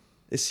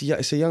it's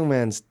a young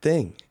man's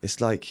thing.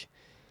 It's like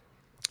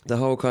the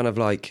whole kind of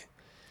like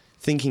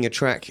thinking a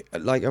track.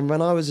 Like, and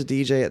when I was a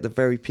DJ at the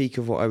very peak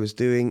of what I was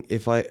doing,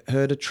 if I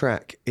heard a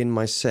track in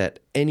my set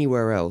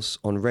anywhere else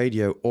on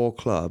radio or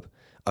club,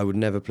 I would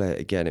never play it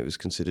again. It was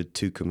considered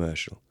too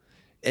commercial.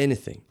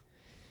 Anything.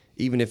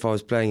 Even if I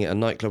was playing at a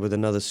nightclub with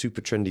another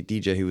super trendy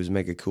DJ who was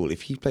mega cool,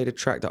 if he played a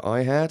track that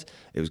I had,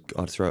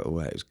 I'd throw it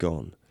away. It was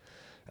gone.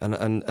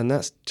 And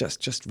that's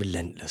just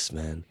relentless,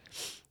 man.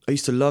 I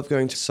used to love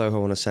going to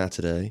Soho on a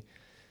Saturday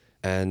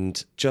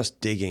and just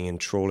digging and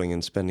trawling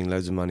and spending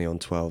loads of money on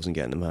 12s and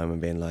getting them home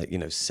and being like,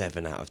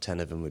 7 out of 10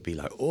 of them would be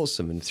like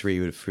awesome, and three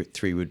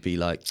would be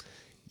like,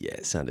 yeah,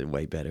 it sounded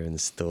way better in the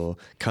store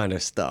kind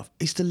of stuff.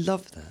 I used to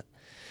love that.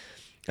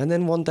 And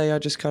then one day I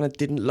just kind of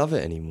didn't love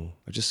it anymore.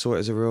 I just saw it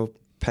as a real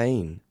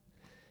pain.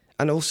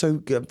 And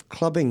also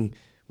clubbing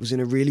was in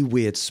a really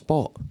weird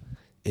spot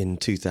in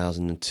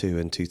 2002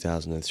 and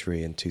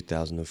 2003 and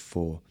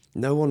 2004.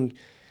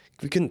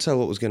 We couldn't tell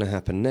what was going to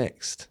happen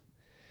next.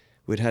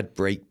 We'd had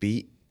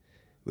breakbeat,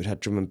 we'd had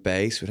drum and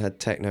bass, we'd had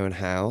techno and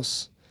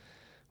house,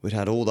 we'd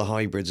had all the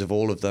hybrids of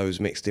all of those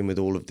mixed in with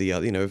all of the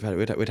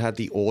other, we'd had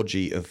the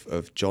orgy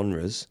of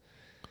genres,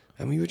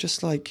 and we were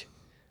just like,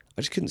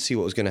 I just couldn't see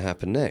what was going to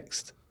happen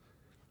next.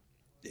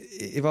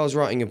 If I was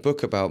writing a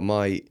book about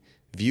my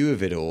view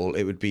of it all,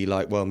 it would be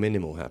like, well,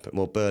 minimal happened,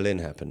 well, Berlin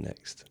happened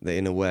next. That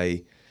in a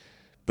way,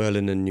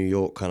 Berlin and New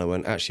York kind of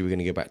went, actually, we're going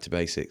to go back to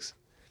basics.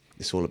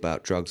 It's all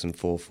about drugs and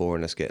 4/4,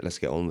 and let's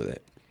get on with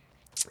it.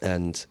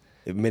 And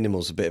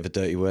minimal's a bit of a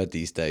dirty word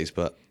these days,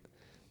 but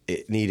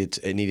it needed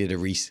a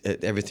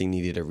reset. Everything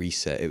needed a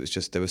reset. It was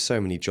just, there were so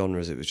many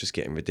genres, it was just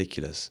getting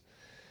ridiculous.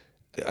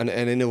 And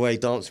in a way,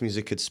 dance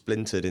music had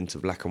splintered into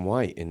black and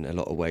white in a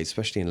lot of ways,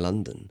 especially in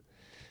London,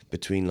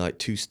 between like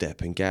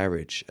two-step and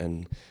garage,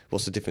 and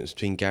what's the difference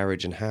between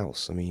garage and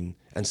house? I mean,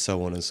 and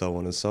so on and so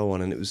on and so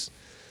on. And it was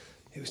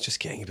just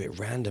getting a bit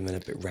random and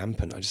a bit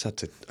rampant. I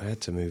had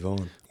to move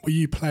on. Were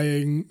you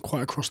playing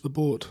quite across the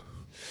board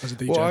as a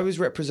DJ? Well, I was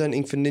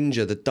representing for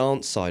Ninja the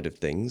dance side of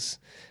things,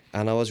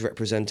 and I was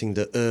representing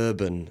the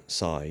urban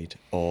side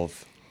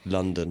of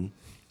London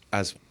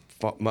as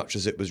much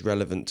as it was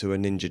relevant to a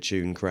Ninja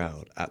Tune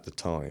crowd at the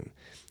time,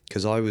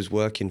 because I was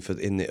working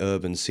in the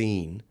urban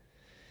scene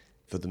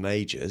for the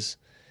majors.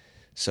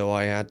 So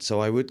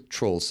I would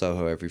trawl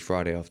Soho every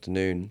Friday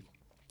afternoon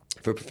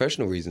for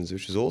professional reasons,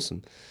 which was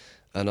awesome.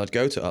 And I'd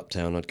go to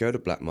Uptown, I'd go to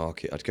Black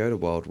Market, I'd go to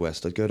Wild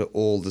West, I'd go to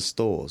all the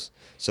stores.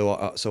 So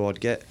I'd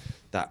get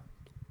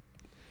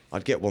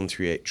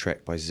 138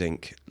 Trek by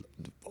Zinc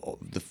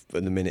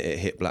the minute it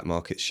hit Black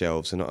Market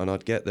shelves, and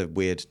I'd get the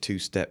weird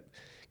two-step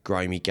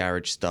grimy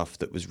garage stuff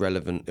that was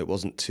relevant. It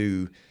wasn't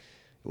too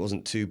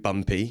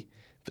bumpy,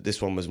 but this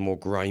one was more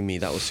grimy.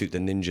 That would suit the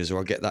Ninjas.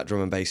 Or I'd get that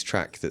drum and bass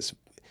track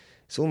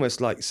it's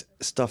almost like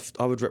stuff.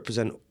 I would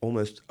represent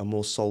almost a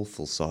more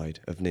soulful side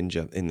of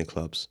Ninja in the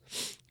clubs,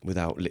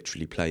 without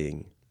literally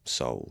playing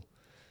soul.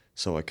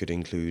 So I could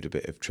include a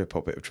bit of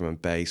trip-hop, a bit of drum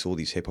and bass, all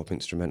these hip-hop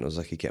instrumentals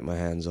I could get my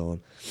hands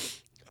on.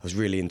 I was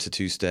really into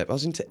two-step. I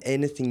was into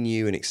anything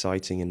new and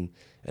exciting and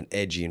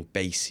edgy and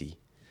bassy.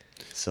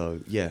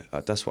 So, yeah,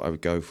 that's what I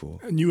would go for.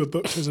 And you were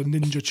booked as a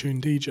Ninja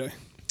Tune DJ?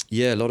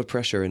 Yeah, a lot of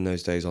pressure in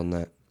those days on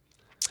that.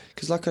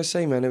 Because like I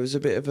say, man, it was a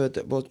bit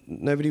of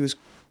nobody was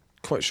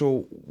quite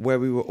sure where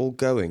we were all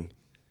going.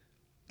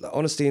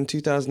 Honestly, in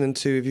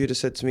 2002, if you'd have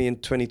said to me in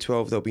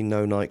 2012 there'll be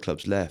no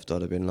nightclubs left,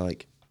 I'd have been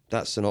like,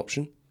 that's an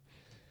option.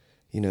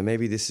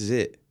 Maybe this is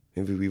it.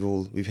 Maybe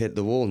we've hit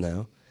the wall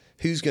now.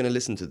 Who's going to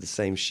listen to the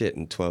same shit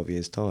in 12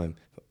 years' time?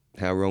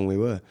 How wrong we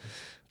were.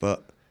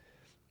 But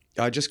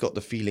I just got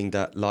the feeling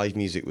that live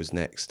music was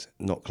next,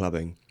 not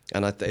clubbing.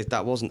 And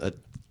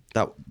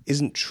that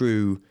isn't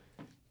true,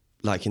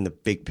 like in the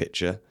big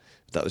picture.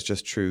 That was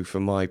just true for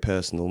my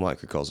personal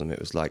microcosm. It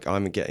was like,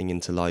 I'm getting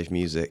into live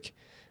music.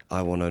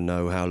 I want to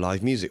know how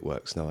live music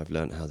works. Now I've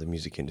learned how the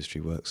music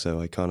industry works, so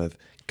I kind of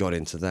got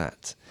into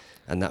that.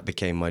 And that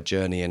became my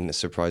journey, and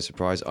surprise,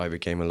 surprise, I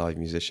became a live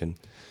musician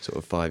sort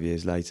of 5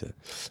 years later.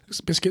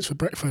 Biscuits for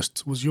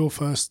Breakfast was your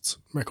first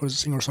record as a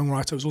singer or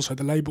songwriter. It was also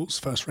the label's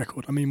first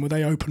record. I mean, were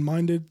they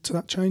open-minded to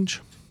that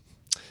change?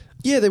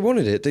 Yeah, they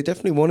wanted it. They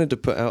definitely wanted to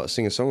put out a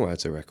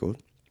singer-songwriter record.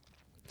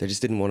 They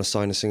just didn't want to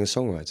sign a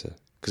singer-songwriter,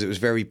 because it was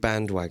very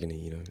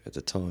bandwagony, at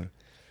the time.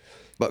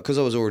 But because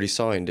I was already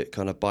signed, it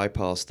kind of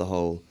bypassed the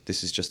whole,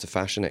 this is just a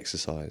fashion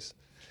exercise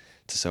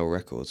to sell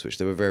records, which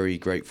they were very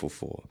grateful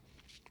for.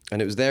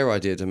 And it was their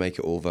idea to make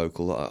it all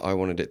vocal. I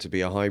wanted it to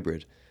be a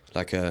hybrid.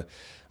 I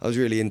was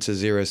really into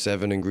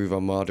 07 and Groove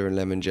Armada and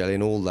Lemon Jelly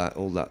and all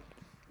that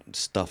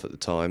stuff at the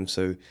time.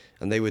 So,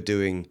 and they were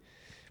doing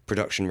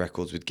production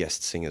records with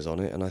guest singers on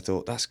it, and I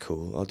thought, that's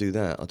cool, I'll do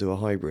that, I'll do a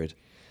hybrid.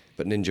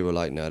 But Ninja were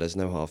like, no, there's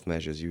no half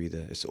measures,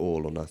 it's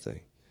all or nothing.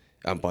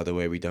 And by the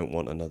way, we don't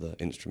want another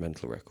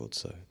instrumental record,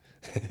 so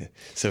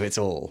so it's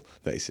all,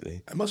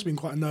 basically. It must have been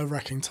quite a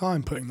nerve-wracking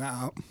time putting that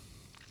out.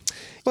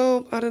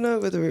 Well, I don't know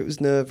whether it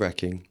was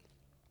nerve-wracking.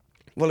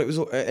 Well, it was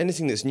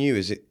anything that's new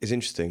is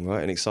interesting,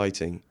 right, and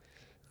exciting.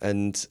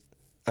 And,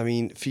 I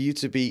mean, for you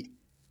to be...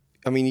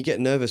 I mean, you get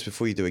nervous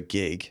before you do a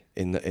gig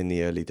in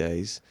the early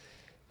days,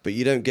 but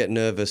you don't get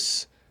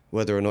nervous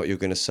whether or not you're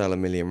going to sell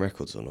 1 million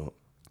records or not,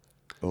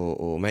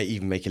 or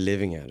even make a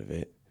living out of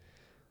it.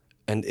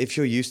 And if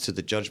you're used to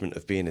the judgment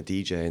of being a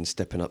DJ and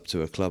stepping up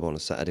to a club on a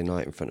Saturday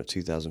night in front of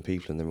 2,000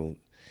 people and they're all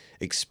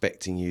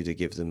expecting you to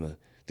give them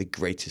the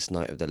greatest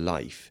night of their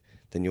life,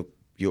 then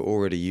you're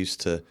already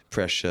used to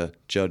pressure,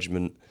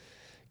 judgment,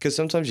 because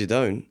sometimes you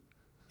don't.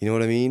 You know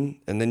what I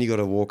mean? And then you got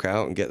to walk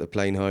out and get the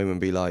plane home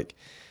and be like,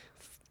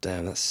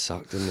 damn, that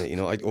sucked, didn't it? You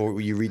know, or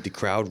you read the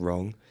crowd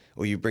wrong.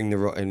 Or you bring the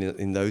wrong,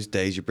 in those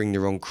days, you bring the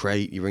wrong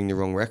crate, you bring the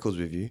wrong records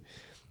with you.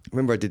 I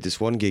remember I did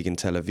this one gig in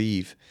Tel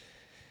Aviv,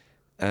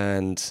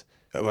 and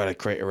I had a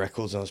crate of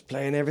records, and I was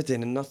playing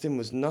everything, and nothing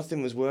was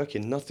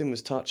working, nothing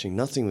was touching,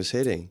 nothing was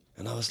hitting.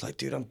 And I was like,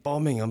 dude, I'm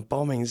bombing,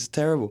 this is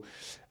terrible.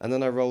 And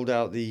then I rolled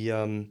out the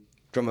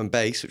drum and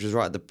bass, which was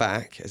right at the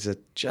back, as a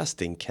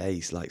just in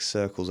case, like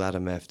Circles,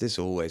 Adam F, this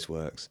always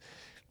works.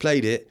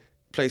 Played it,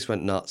 place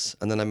went nuts,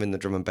 and then I'm in the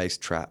drum and bass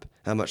trap.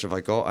 How much have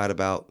I got? I had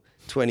about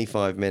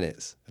 25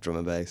 minutes of drum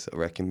and bass. I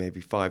reckon maybe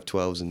 5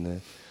 12s in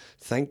there.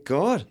 Thank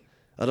God.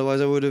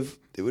 Otherwise, it would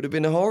have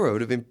been a horror. It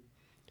would have been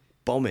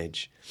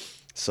bombage.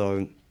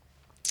 So,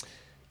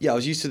 yeah, I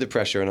was used to the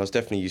pressure, and I was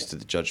definitely used to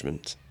the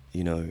judgment,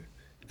 you know.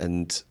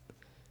 And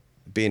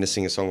being a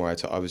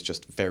singer-songwriter, I was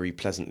just very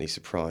pleasantly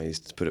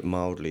surprised, to put it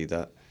mildly,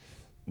 that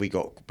we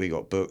got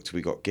booked,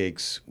 we got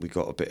gigs, we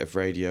got a bit of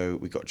radio,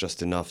 we got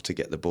just enough to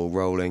get the ball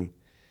rolling.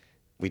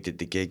 We did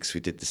the gigs, we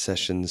did the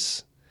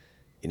sessions.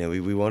 You know,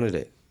 we wanted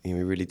it. You know,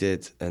 we really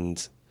did,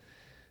 and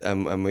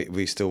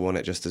we still want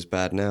it just as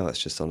bad now. It's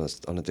just on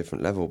a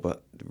different level,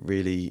 but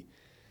really,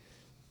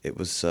 it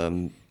was.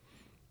 I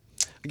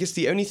guess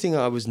the only thing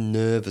I was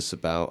nervous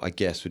about, I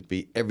guess, would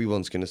be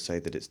everyone's going to say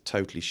that it's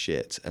totally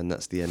shit, and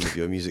that's the end of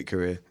your music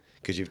career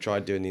because you've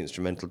tried doing the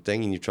instrumental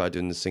thing and you've tried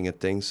doing the singer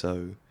thing.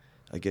 So,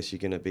 I guess you're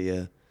going to be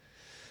a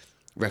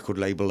record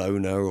label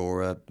owner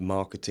or a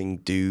marketing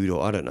dude,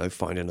 or I don't know,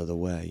 find another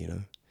way, you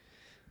know.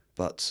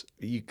 But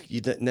you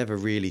never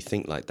really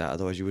think like that,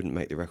 otherwise you wouldn't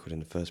make the record in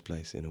the first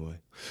place, in a way.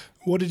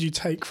 What did you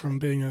take from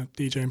being a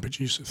DJ and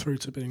producer through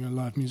to being a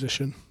live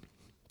musician?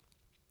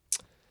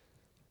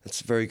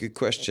 That's a very good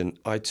question.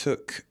 I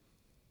took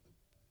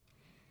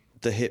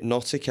the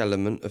hypnotic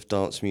element of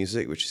dance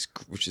music,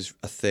 which is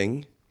a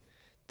thing.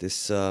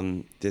 This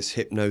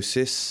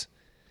hypnosis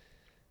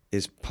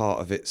is part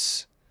of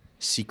its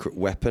secret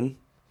weapon.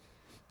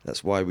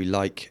 That's why we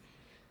like...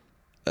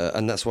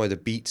 and that's why the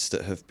beats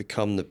that have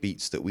become the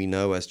beats that we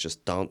know as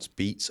just dance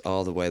beats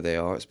are the way they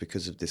are. It's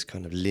because of this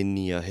kind of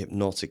linear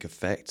hypnotic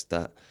effect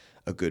that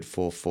a good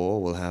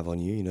 4/4 will have on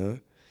you, you know,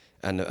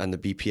 and the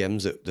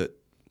BPMs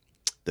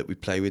that we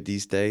play with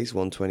these days,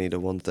 120 to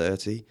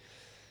 130,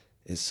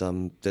 is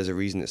there's a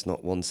reason it's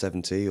not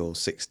 170 or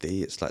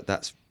 60. It's like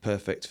that's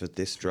perfect for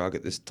this drug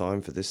at this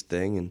time for this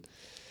thing, and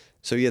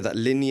so yeah, that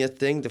linear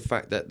thing, the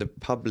fact that the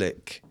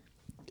public,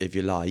 if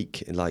you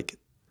like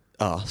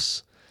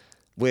us.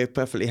 We're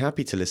perfectly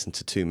happy to listen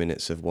to 2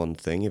 minutes of one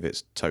thing if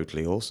it's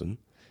totally awesome,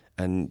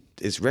 and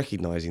it's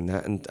recognizing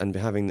that and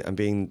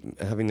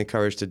having the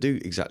courage to do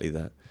exactly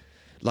that.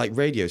 Like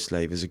Radio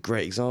Slave is a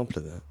great example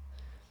of that.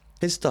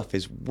 His stuff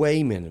is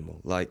way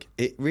minimal. Like,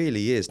 it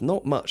really is.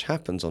 Not much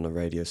happens on a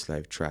Radio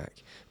Slave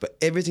track, but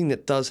everything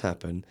that does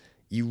happen,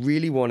 you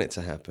really want it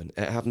to happen.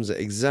 It happens at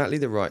exactly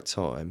the right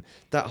time.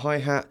 That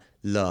hi-hat,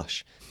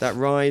 lush. That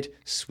ride,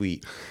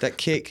 sweet. That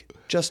kick,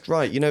 just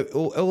right. You know,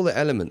 all the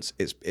elements,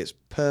 it's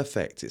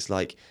perfect. It's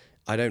like,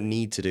 I don't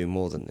need to do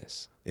more than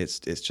this. It's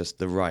just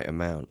the right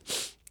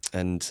amount.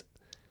 And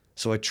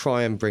so I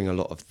try and bring a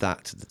lot of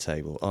that to the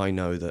table. I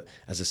know that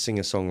as a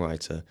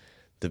singer-songwriter,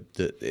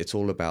 it's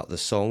all about the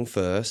song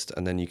first,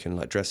 and then you can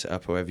like dress it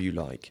up however you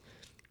like.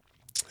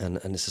 And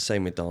it's the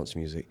same with dance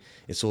music.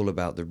 It's all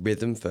about the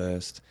rhythm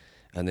first,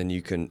 and then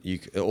you can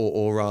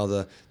or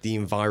rather the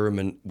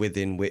environment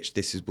within which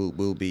this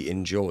will be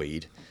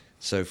enjoyed.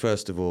 So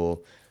first of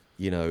all,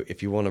 you know,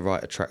 if you want to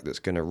write a track that's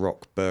going to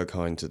rock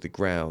Berghain to the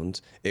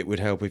ground, it would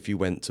help if you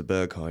went to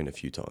Berghain a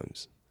few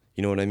times.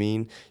 You know what I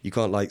mean? You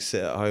can't like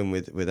sit at home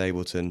with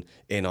Ableton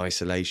in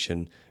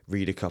isolation,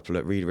 read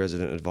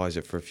Resident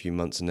Advisor for a few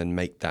months and then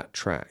make that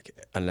track,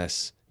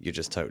 unless you're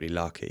just totally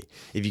lucky.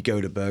 If you go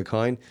to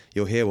Berghain,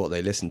 you'll hear what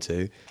they listen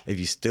to. If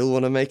you still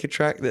want to make a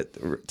track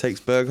that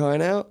takes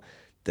Berghain out,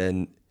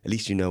 then at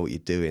least you know what you're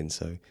doing.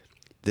 So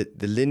the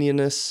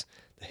linearness,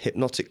 the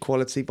hypnotic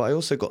quality, but I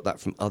also got that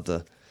from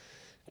other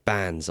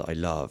bands that I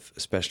love,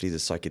 especially the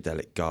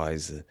psychedelic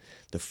guys,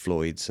 the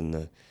Floyds and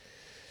the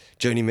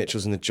Joni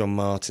Mitchells and the John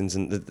Martins,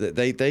 and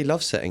they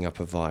love setting up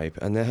a vibe,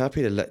 and they're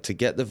happy to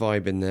get the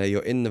vibe in there.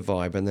 You're in the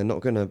vibe, and they're not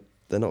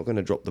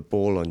gonna drop the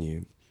ball on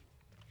you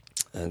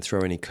and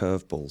throw any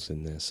curveballs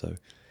in there. So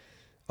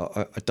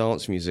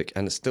dance music,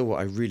 and it's still what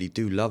I really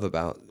do love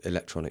about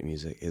electronic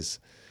music, is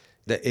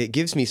that it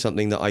gives me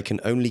something that I can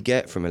only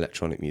get from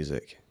electronic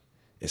music.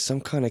 It's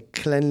some kind of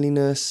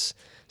cleanliness,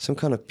 some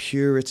kind of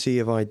purity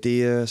of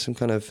idea,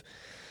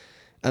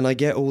 and I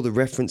get all the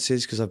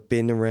references because I've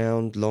been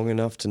around long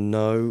enough to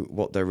know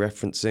what they're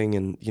referencing,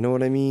 and you know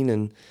what I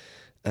mean,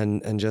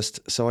 and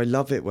just so I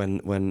love it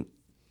when an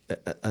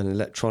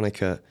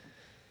electronica.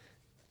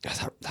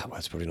 That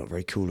word's probably not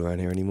very cool around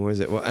here anymore, is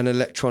it? Well, an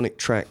electronic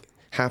track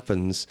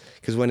happens,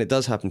 because when it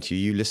does happen to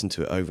you, I listen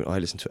to it over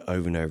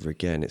and over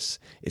again. It's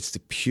the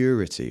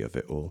purity of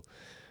it all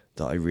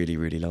that I really,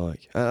 really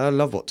like. And I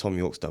love what Tom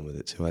York's done with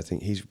it too. I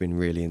think he's been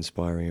really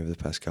inspiring over the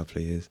past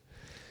couple of years.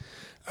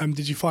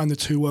 Did you find the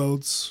two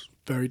worlds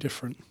very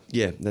different?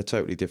 Yeah, they're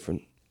totally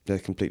different. They're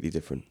completely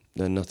different.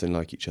 They're nothing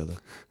like each other.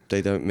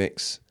 They don't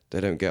mix, they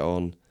don't get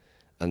on,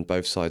 and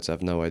both sides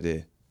have no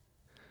idea.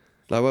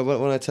 Like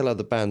when I tell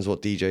other bands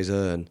what DJs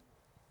earn,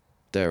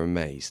 they're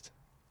amazed.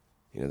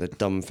 You know, they're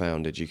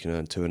dumbfounded you can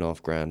earn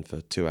 $2,500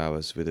 for 2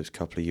 hours with a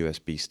couple of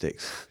USB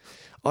sticks.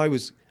 I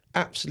was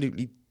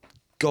absolutely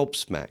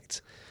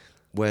gobsmacked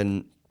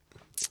when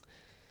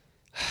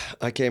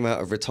I came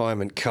out of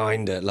retirement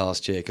kinda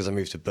last year, because I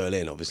moved to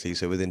Berlin, obviously.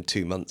 So within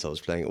 2 months I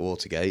was playing at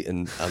Watergate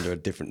and under a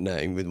different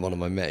name with one of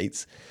my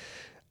mates.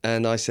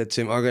 And I said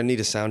to him, I'm going to need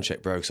a sound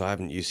check, bro, because I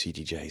haven't used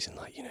CDJs. And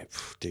like, you know,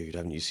 dude, I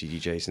haven't used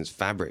CDJs since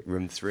Fabric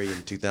Room 3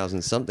 in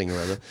 2000 something or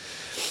other.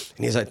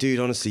 And he's like,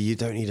 dude, honestly, you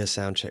don't need a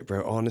sound check,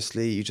 bro.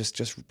 Honestly, you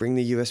just bring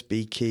the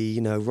USB key,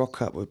 you know,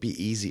 rock up would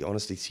be easy.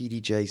 Honestly,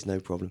 CDJs, no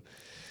problem.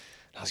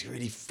 And I was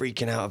really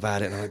freaking out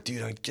about it. And I'm like,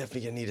 dude, I'm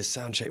definitely going to need a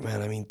sound check,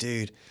 man. I mean,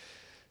 dude.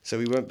 So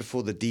we went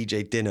before the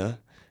DJ dinner,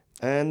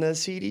 and the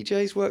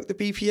CDJs work the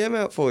BPM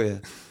out for you.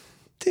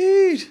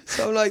 Dude.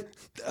 So I'm like,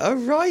 all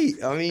right.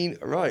 I mean,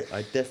 right.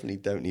 I definitely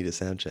don't need a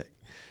sound check.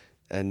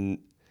 And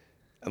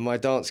my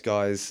dance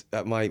guys,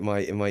 my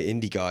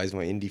indie guys,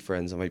 my indie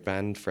friends, and my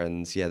band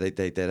friends, yeah,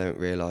 they don't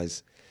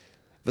realise.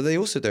 But they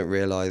also don't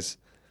realise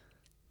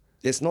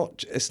it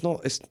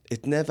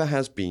never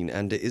has been,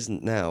 and it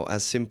isn't now,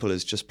 as simple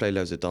as just play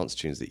loads of dance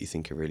tunes that you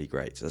think are really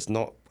great. That's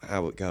not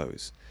how it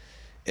goes.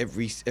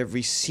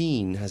 Every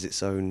scene has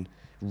its own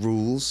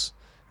rules,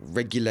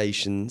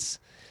 regulations,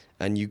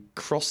 and you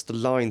cross the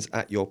lines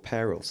at your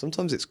peril.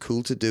 Sometimes it's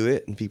cool to do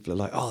it, and people are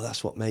like, oh,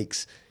 that's what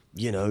makes,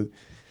 you know,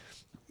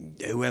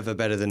 whoever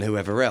better than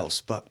whoever else.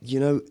 But, you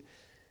know,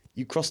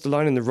 you cross the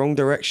line in the wrong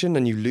direction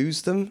and you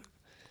lose them,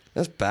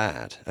 that's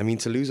bad. I mean,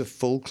 to lose a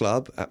full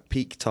club at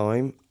peak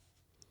time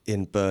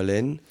in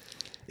Berlin,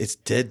 it's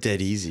dead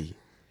easy.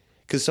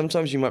 Because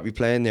sometimes you might be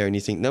playing there and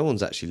you think no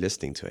one's actually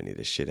listening to any of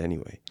this shit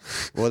anyway.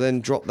 Well, then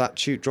drop a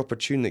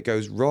tune that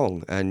goes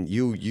wrong, and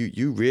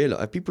you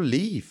realize people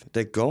leave,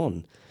 they're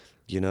gone.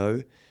 You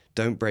know,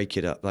 don't break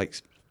it up.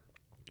 Like,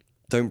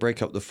 don't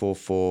break up the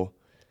 4/4.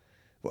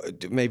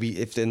 Maybe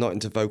if they're not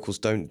into vocals,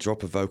 don't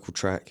drop a vocal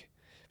track.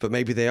 But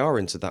maybe they are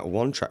into that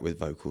one track with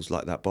vocals,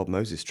 like that Bob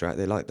Moses track.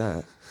 They like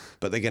that.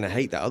 But they're going to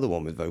hate that other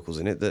one with vocals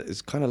in it that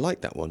is kind of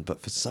like that one.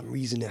 But for some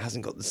reason, it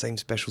hasn't got the same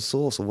special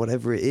sauce or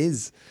whatever it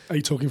is. Are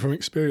you talking from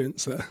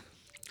experience there?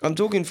 I'm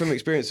talking from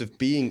experience of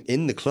being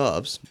in the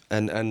clubs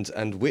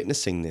and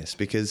witnessing this,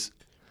 because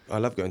I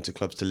love going to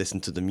clubs to listen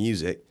to the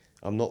music.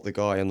 I'm not the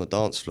guy on the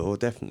dance floor,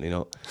 definitely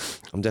not.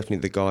 I'm definitely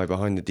the guy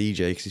behind the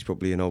DJ, because he's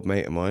probably an old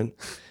mate of mine.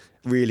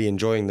 Really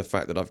enjoying the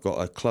fact that I've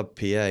got a club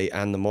PA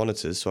and the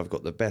monitors, so I've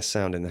got the best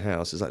sound in the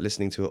house. It's like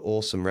listening to an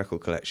awesome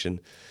record collection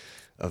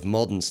of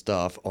modern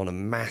stuff on a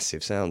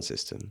massive sound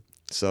system,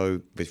 so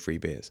with free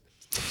beers.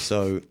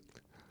 So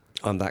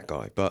I'm that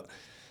guy. But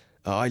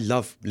I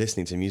love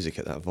listening to music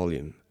at that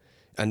volume.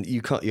 And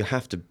you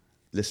have to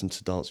listen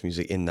to dance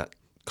music in that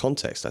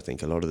context, I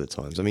think, a lot of the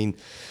times. I mean,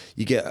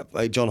 you get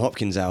John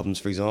Hopkins albums,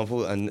 for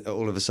example, and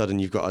all of a sudden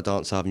you've got a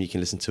dance album you can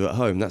listen to at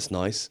home. That's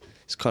nice.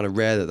 It's kind of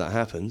rare that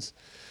happens.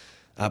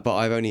 But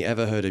I've only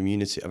ever heard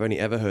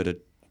a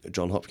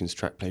John Hopkins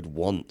track played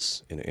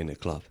once in a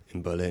club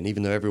in Berlin,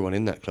 even though everyone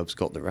in that club's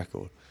got the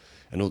record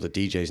and all the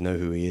DJs know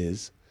who he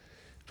is.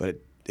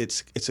 But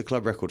it's a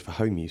club record for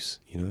home use,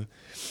 you know.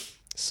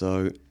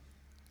 So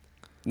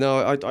no,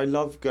 I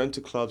love going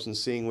to clubs and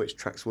seeing which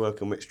tracks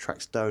work and which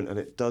tracks don't, and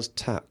it does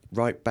tap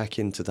right back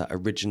into that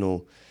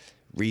original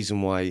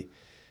reason why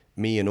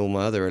me and all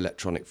my other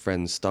electronic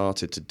friends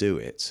started to do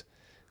it,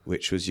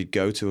 which was you'd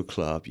go to a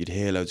club, you'd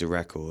hear loads of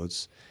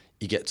records,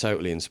 you get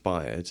totally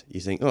inspired,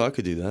 you think, oh, I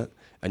could do that,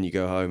 and you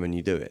go home and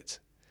you do it.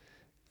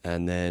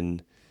 And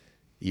then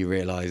you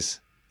realise,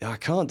 I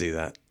can't do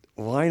that.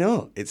 Why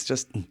not? It's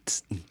just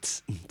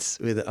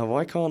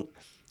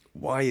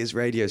why is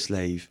Radio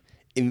Slave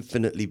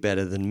infinitely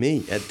better than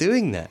me at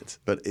doing that?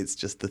 But it's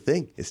just the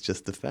thing. It's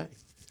just the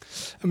fact.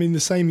 I mean,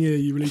 the same year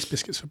you released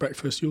Biscuits for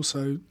Breakfast, you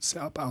also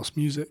set up House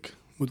Music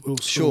with Will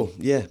Saul. Sure,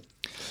 yeah.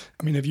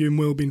 I mean, have you and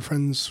Will been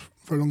friends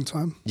for a long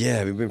time?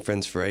 Yeah, we've been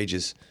friends for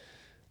ages.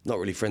 Not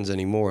really friends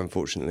anymore,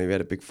 unfortunately. We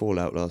had a big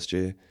fallout last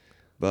year,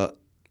 but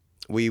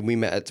we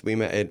met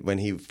it when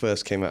he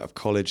first came out of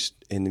college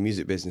in the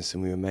music business,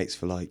 and we were mates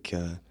for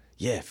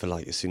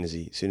as soon as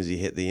he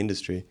hit the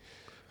industry.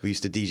 We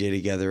used to DJ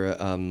together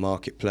at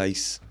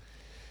Marketplace.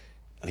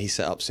 He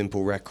set up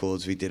Simple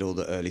Records. We did all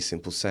the early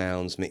Simple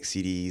Sounds, mix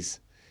CDs.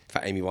 In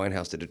fact, Amy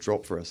Winehouse did a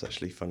drop for us,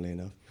 actually, funnily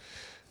enough.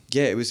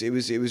 Yeah, it was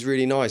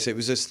really nice. It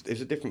was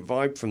a different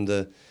vibe from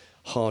the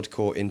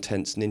hardcore,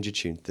 intense Ninja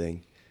Tune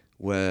thing,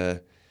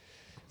 where,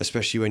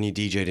 especially when you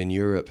DJ'd in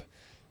Europe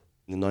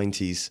in the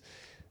 90s,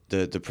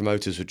 the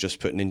promoters would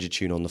just put Ninja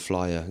Tune on the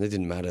flyer. It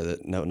didn't matter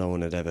that no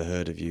one had ever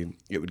heard of you.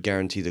 It would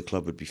guarantee the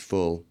club would be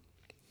full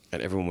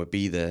and everyone would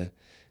be there.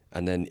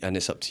 And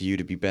it's up to you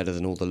to be better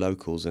than all the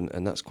locals.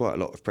 And that's quite a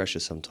lot of pressure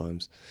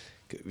sometimes.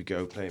 We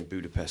go play in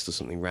Budapest or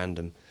something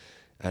random,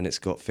 and it's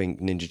got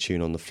Ninja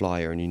Tune on the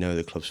flyer, and you know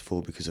the club's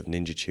full because of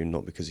Ninja Tune,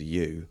 not because of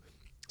you.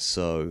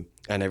 So,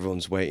 and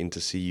everyone's waiting to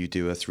see you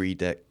do a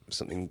 3-deck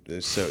something,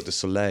 Cirque du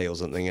Soleil or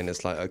something, and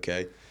it's like,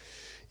 okay.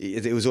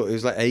 It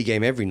was like A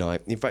game every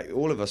night. In fact,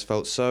 all of us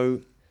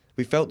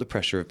we felt the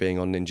pressure of being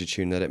on Ninja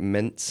Tune, that it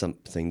meant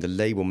something. The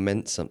label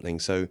meant something.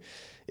 So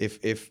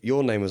if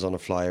your name was on a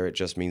flyer, it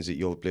just means that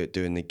you're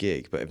doing the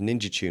gig. But if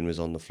Ninja Tune was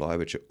on the flyer,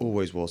 which it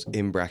always was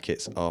in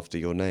brackets after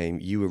your name,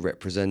 you were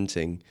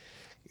representing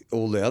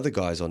all the other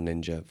guys on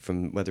Ninja,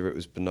 from whether it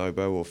was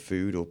Bonobo or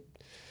Food or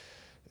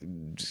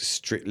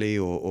Strictly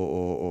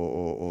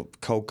or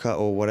Cold Cut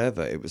or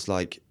whatever. It was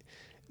like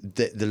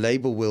the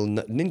label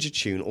Ninja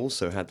Tune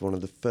also had one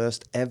of the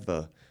first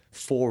ever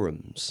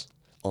forums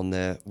on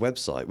their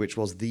website, which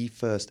was the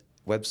first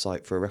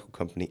website for a record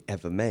company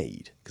ever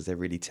made, because they're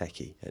really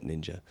techie at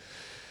Ninja.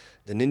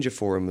 The Ninja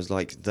Forum was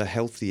like the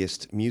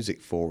healthiest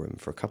music forum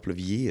for a couple of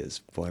years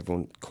before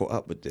everyone caught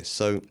up with this.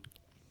 So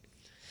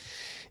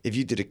if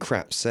you did a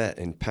crap set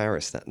in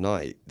Paris that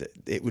night,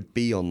 it would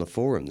be on the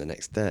forum the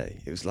next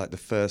day. It was like the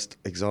first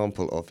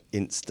example of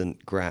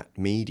instant grat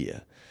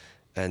media.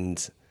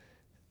 And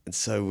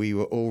so we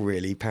were all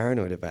really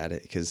paranoid about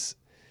it, because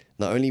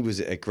not only was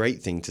it a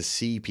great thing to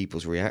see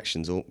people's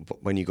reactions,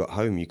 but when you got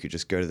home, you could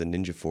just go to the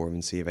Ninja Forum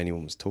and see if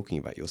anyone was talking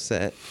about your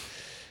set.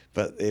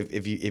 But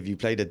if you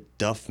played a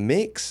duff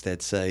mix,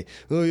 they'd say,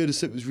 oh yeah, the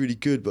set was really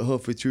good, but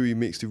halfway through you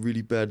mixed a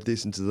really bad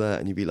this into that.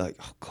 And you'd be like,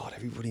 oh God,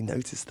 everybody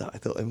noticed that. I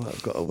thought I might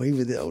have got away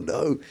with it. Oh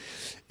no.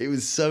 It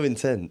was so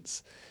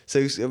intense.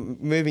 So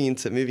moving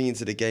into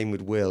the game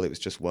with Will, it was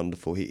just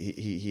wonderful.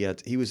 He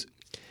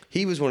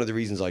was one of the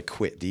reasons I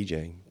quit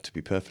DJing, to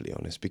be perfectly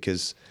honest,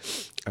 because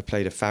I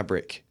played a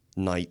Fabric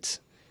night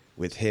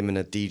with him and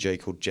a DJ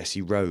called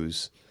Jesse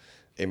Rose.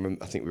 I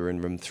think we were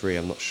in room 3,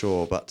 I'm not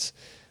sure, but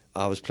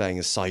I was playing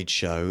a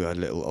sideshow, a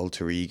little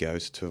alter ego,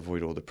 to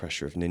avoid all the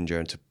pressure of Ninja,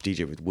 and to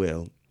DJ with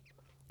Will.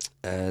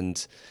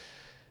 And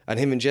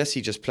him and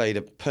Jesse just played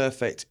a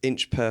perfect,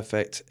 inch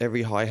perfect,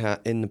 every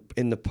hi-hat in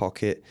the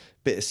pocket,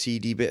 bit of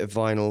CD, bit of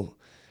vinyl,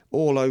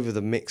 all over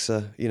the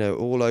mixer,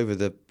 all over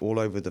the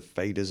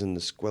faders and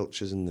the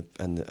squelchers and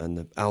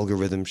the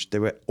algorithms. They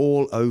were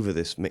all over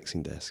this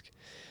mixing desk,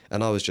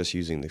 and I was just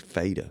using the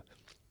fader.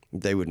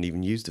 They wouldn't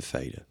even use the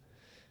fader.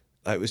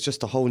 It was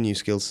just a whole new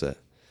skill set,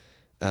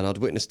 and I'd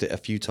witnessed it a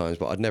few times,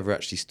 but I'd never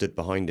actually stood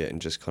behind it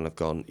and just kind of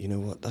gone, you know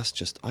what? That's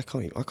just I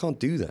can't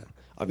do that.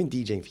 I've been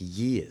DJing for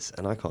years,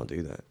 and I can't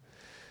do that.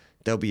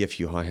 There'll be a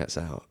few hi-hats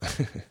out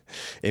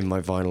in my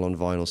vinyl on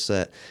vinyl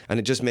set. And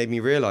it just made me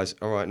realise,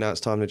 all right, now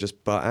it's time to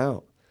just butt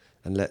out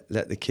and let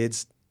the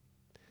kids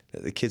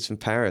from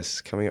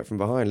Paris coming up from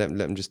behind, let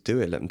them just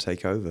do it, let them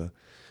take over.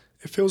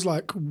 It feels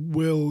like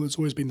Will has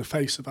always been the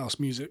face of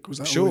house music. Was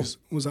that sure. always?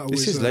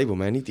 It's his label,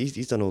 man.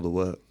 He's done all the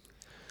work.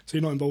 So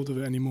you're not involved with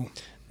it anymore?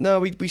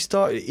 No, he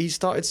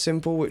started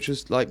Simple, which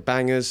was like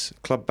bangers,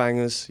 club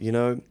bangers,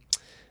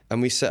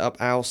 and we set up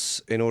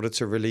House in order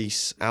to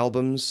release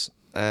albums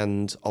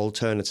and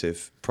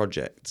alternative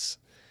projects.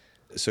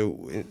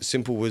 So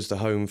Simple was the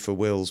home for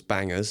Will's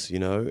bangers,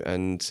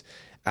 and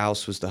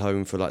House was the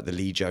home for like the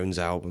Lee Jones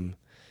album,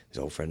 his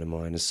old friend of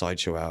mine, a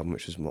Sideshow album,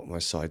 which was my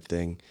side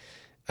thing,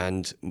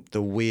 and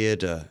the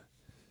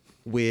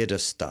weirder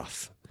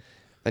stuff.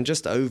 And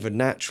just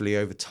naturally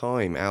over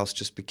time, House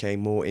just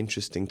became more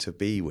interesting to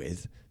be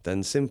with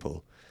than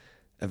Simple.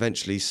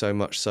 Eventually, so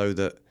much so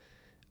that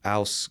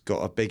House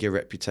got a bigger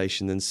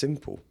reputation than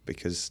Simple,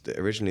 because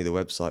originally the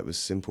website was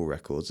Simple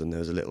Records and there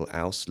was a little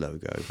House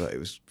logo, but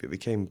it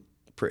became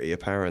pretty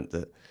apparent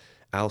that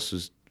House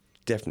was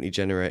definitely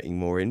generating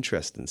more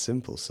interest than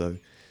Simple. So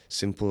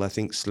Simple, I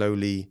think,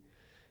 slowly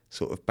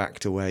sort of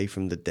backed away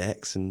from the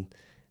decks, and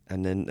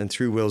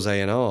through Will's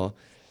A&R,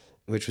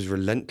 which was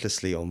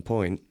relentlessly on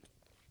point,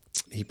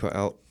 he put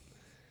out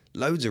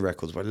loads of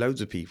records by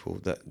loads of people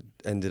that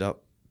ended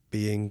up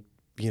being,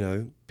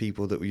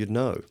 people that you'd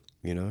know.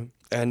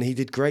 And he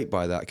did great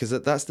by that, because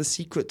that's the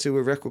secret to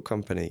a record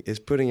company, is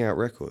putting out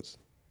records.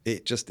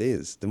 It just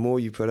is. The more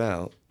you put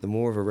out, the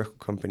more of a record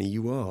company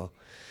you are.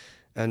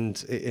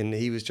 And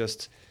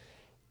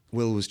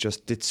Will was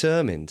just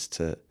determined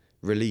to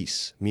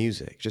release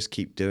music, just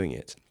keep doing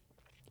it.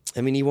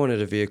 I mean, he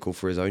wanted a vehicle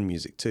for his own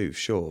music too,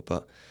 sure,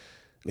 but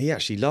he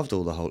actually loved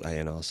all the whole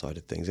A&R side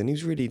of things, and he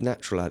was really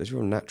natural at it. He's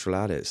real natural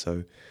at it.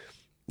 So,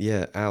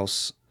 yeah,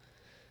 Aus,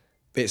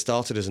 it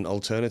started as an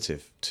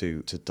alternative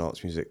to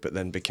dance music, but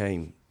then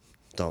became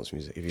dance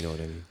music, if you know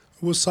what I mean.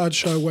 Was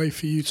Sideshow a way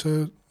for you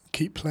to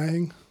keep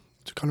playing,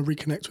 to kind of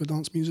reconnect with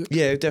dance music?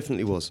 Yeah, it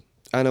definitely was,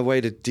 and a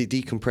way to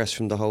decompress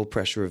from the whole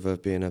pressure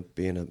of being a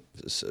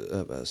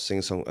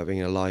singer-song,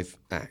 being a live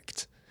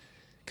act,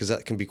 because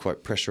that can be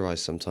quite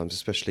pressurized sometimes,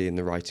 especially in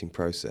the writing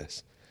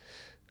process.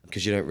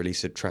 Because you don't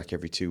release a track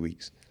every 2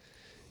 weeks.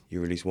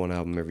 You release one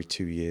album every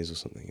 2 years or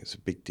something. It's a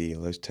big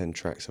deal. Those 10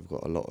 tracks have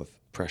got a lot of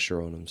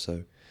pressure on them.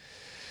 So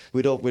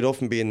we'd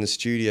often be in the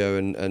studio,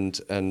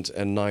 and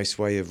a nice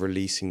way of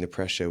releasing the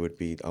pressure would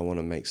be, I want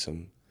to make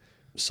some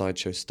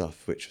Sideshow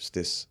stuff, which was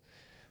this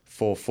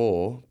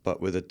 4/4, but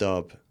with a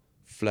dub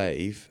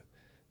flav,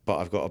 but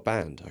I've got a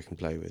band I can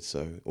play with.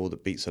 So all the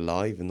beats are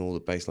live and all the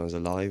bass lines are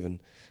live,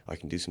 and I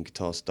can do some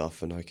guitar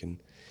stuff, and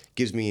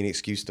gives me an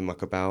excuse to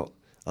muck about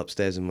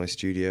upstairs in my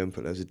studio and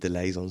put loads of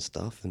delays on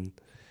stuff, and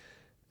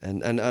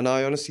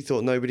I honestly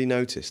thought nobody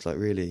noticed. Like,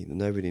 really,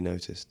 nobody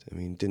noticed. I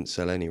mean, didn't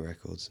sell any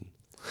records and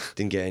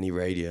didn't get any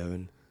radio,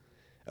 and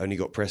only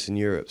got press in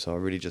Europe. So I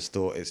really just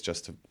thought it's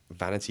just a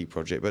vanity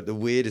project. But the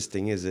weirdest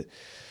thing is that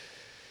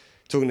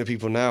talking to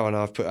people now, and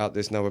we're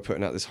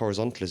putting out this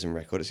Horizontalism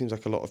record, it seems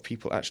like a lot of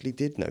people actually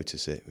did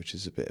notice it, which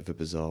is a bit of a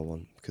bizarre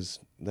one because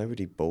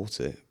nobody bought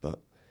it. But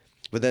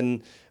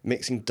then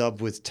mixing dub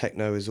with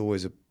techno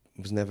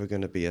was never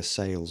going to be a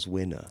sales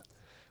winner.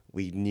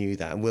 We knew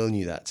that, and Will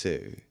knew that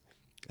too.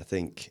 I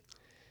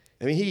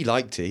mean, he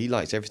liked it. He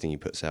liked everything he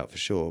puts out for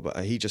sure, but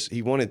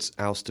he wanted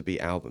Aus to be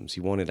albums. He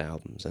wanted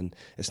albums, and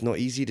it's not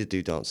easy to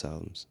do dance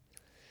albums.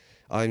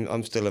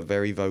 I'm still a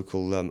very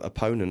vocal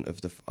opponent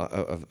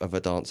of a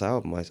dance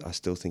album. I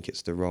still think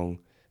it's the wrong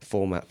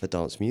format for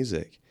dance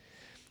music.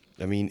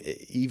 I mean,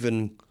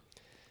 even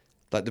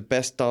like the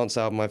best dance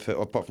album I've heard,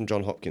 apart from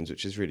John Hopkins,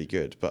 which is really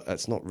good, but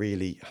that's not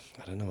really,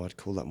 I don't know, I'd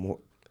call that more,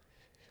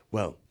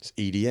 well, it's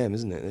EDM,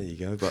 isn't it? There you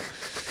go. But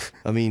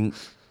I mean,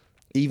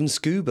 even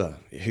Scuba,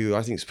 who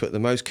I think has put the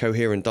most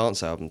coherent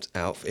dance albums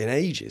out in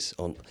ages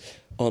on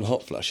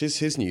Hot Flush,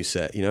 his new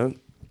set, you know,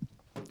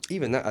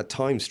 even that at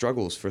times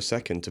struggles for a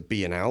second to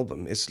be an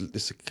album. It's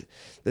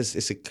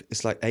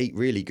like 8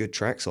 really good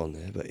tracks on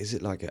there, but is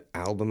it like an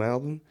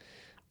album?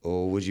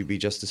 Or would you be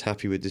just as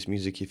happy with this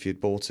music if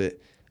you'd bought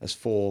it as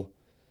 4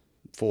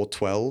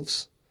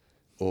 12s,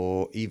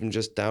 or even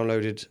just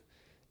downloaded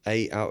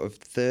 8 out of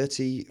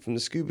 30 from the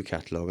Scuba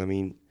catalogue? I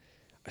mean,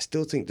 I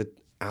still think the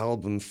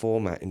album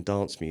format in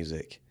dance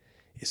music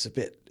is a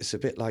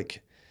bit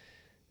like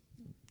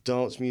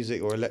dance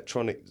music or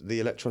the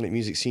electronic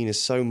music scene is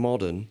so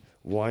modern.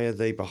 Why are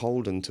they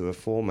beholden to a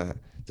format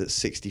that's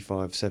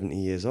 65, 70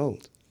 years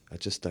old? I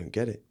just don't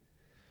get it.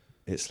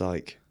 It's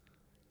like,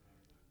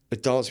 a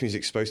dance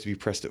music's supposed to be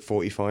pressed at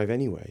 45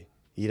 anyway.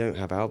 You don't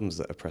have albums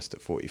that are pressed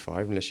at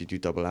 45 unless you do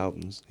double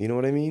albums. You know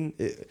what I mean?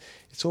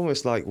 It's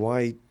almost like,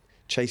 why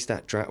chase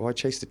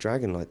the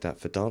dragon like that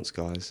for dance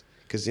guys?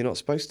 Because you're not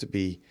supposed to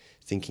be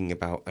thinking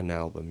about an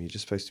album. You're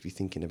just supposed to be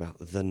thinking about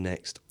the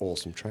next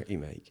awesome track you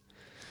make.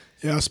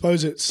 Yeah, I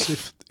suppose it's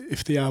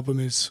if the album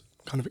is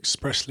kind of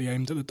expressly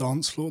aimed at the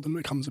dance floor, then it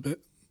becomes a bit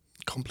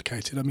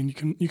complicated. I mean,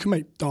 you can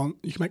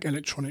make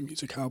electronic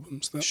music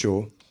albums.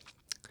 Sure,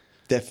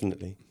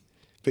 definitely.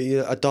 But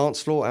a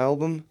dance floor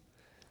album,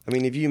 I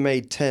mean, if you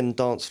made 10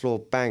 dance floor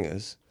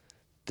bangers,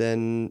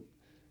 then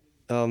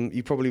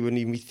you probably wouldn't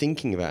even be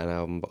thinking about an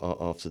album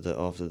after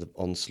the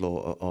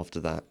onslaught after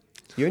that.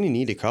 You only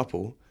need a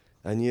couple,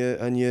 and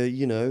you're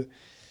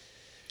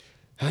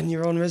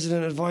on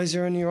Resident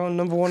Advisor, and you're on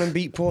number 1 in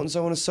Beatport, and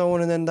so on and so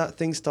on, and then that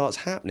thing starts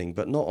happening,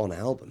 but not on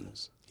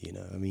albums. You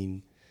know, I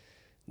mean,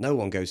 no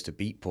one goes to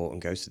Beatport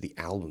and goes to the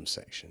album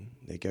section.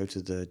 They go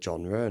to the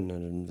genre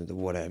and the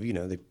whatever.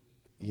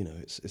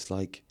 It's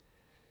like,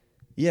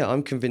 yeah,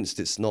 I'm convinced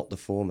it's not the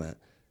format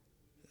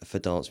for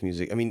dance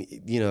music. I mean,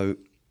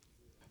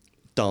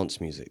 dance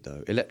music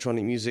though,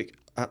 electronic music,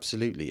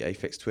 absolutely.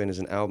 Aphex Twin is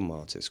an album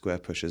artist. Square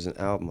Pusher is an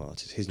album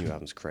artist. His new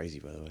album's crazy,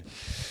 by the way,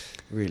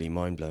 really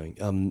mind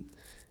blowing.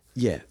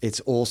 Yeah, it's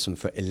awesome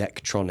for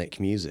electronic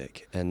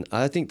music, and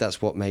I think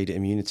that's what made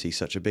Immunity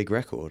such a big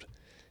record.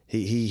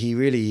 He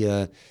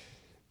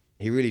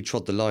really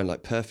trod the line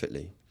like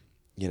perfectly.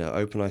 You know,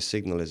 Open Eye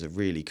Signal is a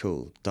really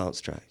cool dance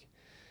track,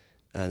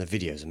 and the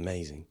video is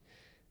amazing.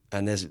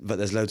 And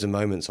there's loads of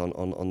moments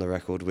on the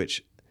record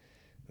which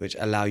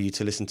allow you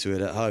to listen to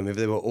it at home. If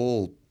they were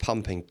all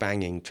pumping,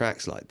 banging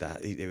tracks like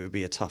that, it would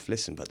be a tough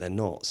listen, but they're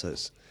not, so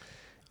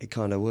it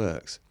kind of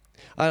works.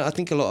 I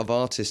think a lot of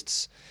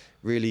artists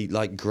really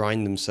like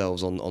grind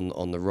themselves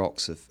on the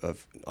rocks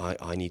of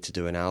I need to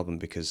do an album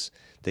because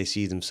they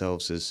see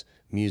themselves as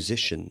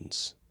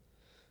musicians.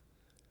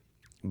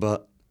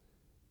 But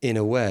in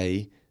a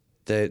way,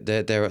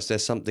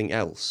 there's something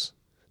else.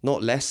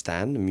 Not less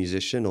than a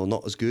musician or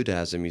not as good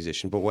as a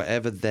musician, but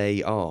whatever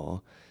they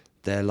are,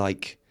 they're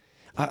like...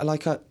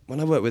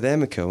 when I worked with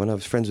Emeka, when I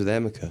was friends with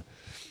Emeka,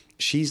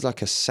 she's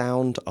like a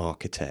sound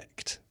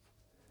architect.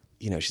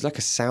 She's like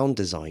a sound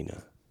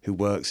designer who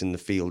works in the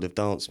field of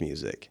dance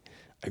music.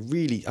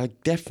 I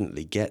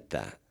definitely get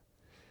that.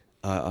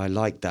 I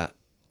like that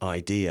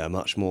idea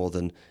much more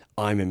than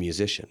I'm a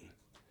musician.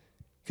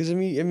 Because a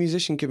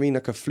musician could mean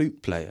like a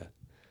flute player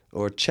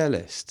or a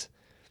cellist.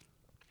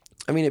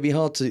 I mean, it'd be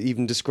hard to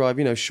even describe,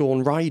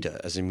 Shaun Ryder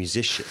as a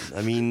musician.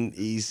 I mean,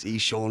 he's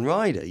Shaun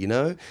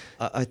Ryder,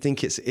 I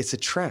think it's a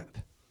trap.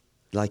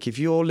 Like, if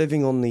you're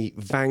living on the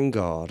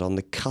vanguard, on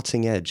the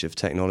cutting edge of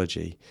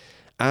technology,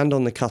 and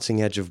on the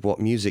cutting edge of what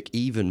music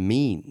even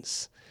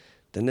means,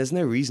 then there's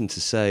no reason to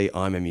say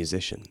I'm a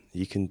musician.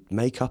 You can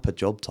make up a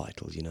job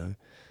title,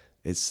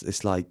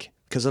 It's like,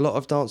 because a lot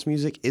of dance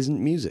music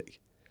isn't music.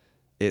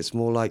 It's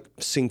more like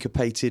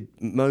syncopated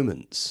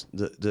moments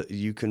that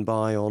you can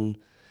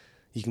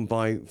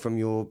buy from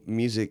your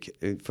music,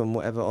 from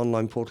whatever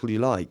online portal you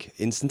like,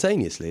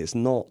 instantaneously. It's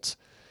not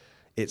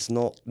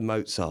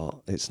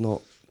Mozart. It's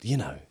not,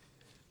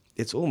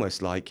 it's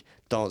almost like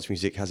dance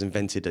music has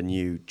invented a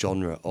new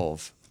genre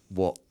of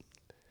what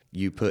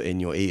you put in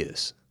your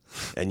ears,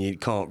 and you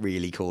can't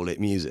really call it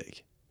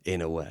music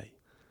in a way.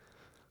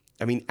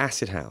 I mean,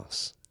 acid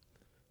house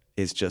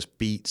is just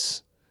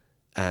beats,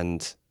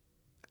 and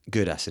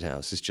good acid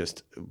house is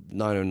just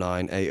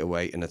 909,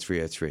 808 and a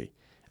 303.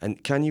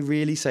 And can you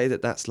really say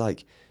that that's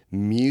like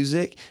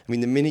music? I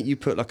mean, the minute you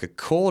put like a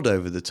chord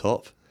over the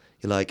top,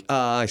 you're like,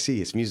 I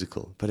see, it's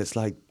musical. But it's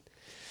like,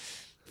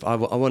 I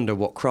wonder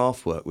what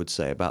Kraftwerk would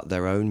say about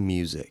their own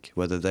music,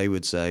 whether they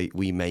would say,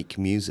 we make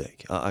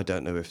music. I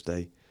don't know if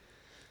they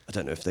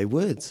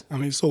would. I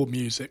mean, it's all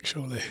music,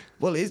 surely.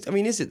 Well, is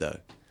it though?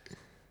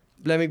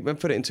 Let me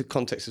put it into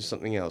context of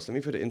something else. Let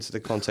me put it into the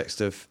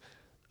context of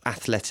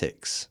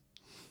athletics,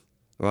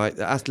 right?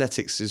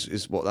 Athletics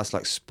is what, that's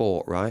like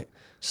sport, right?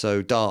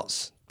 So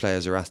darts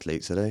players are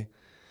athletes, are they?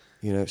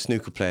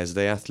 Snooker players, are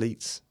they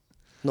athletes?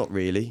 Not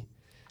really.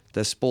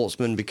 They're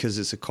sportsmen because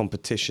it's a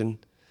competition.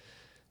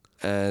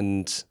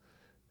 But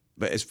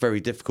it's very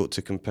difficult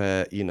to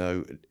compare,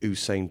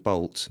 Usain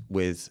Bolt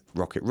with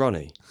Rocket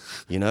Ronnie.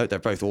 They're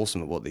both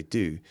awesome at what they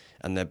do,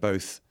 and they're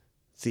both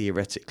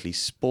theoretically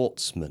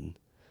sportsmen.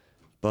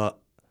 But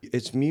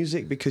it's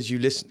music because you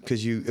listen,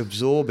 because you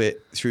absorb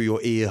it through your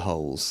ear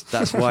holes.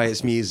 That's why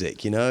it's music.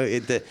 Do you know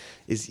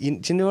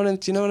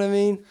what I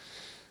mean?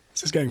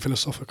 This is getting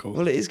philosophical.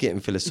 Well, it is getting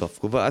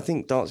philosophical, but I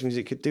think dance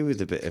music could do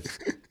with a bit of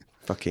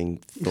fucking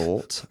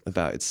thought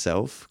about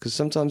itself, because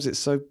sometimes it's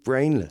so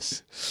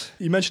brainless.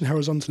 You mentioned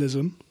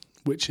Horizontalism,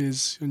 which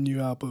is your new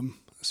album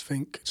as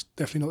Fink. It's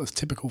definitely not a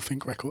typical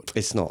Fink record.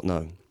 It's not,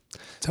 no.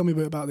 Tell me a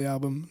bit about the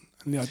album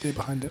and the idea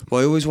behind it.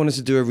 Well, I always wanted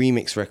to do a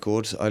remix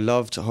record. I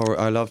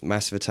loved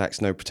Massive Attack's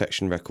No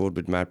Protection record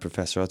with Mad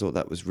Professor. I thought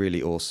that was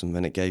really awesome,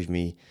 and it gave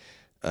me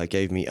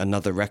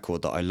another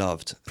record that I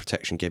loved.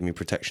 Protection gave me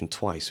Protection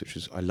twice,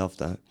 I loved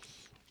that.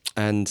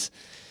 And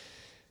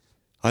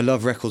I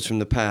love records from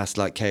the past,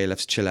 like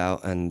KLF's Chill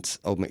Out and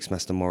old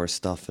Mixmaster Morris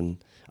stuff,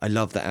 and I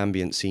love the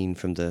ambient scene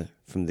from the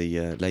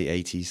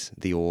late 80s,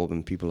 The Orb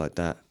and people like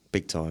that,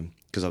 big time,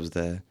 because I was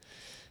there.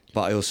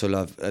 But I also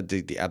love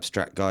the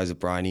abstract guys of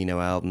Brian Eno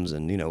albums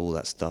and, all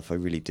that stuff. I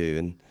really do.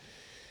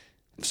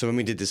 And so when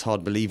we did this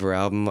Hard Believer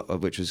album,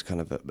 which was kind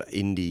of an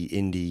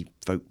indie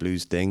folk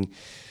blues thing,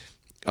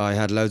 I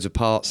had loads of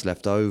parts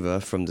left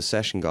over from the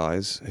session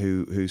guys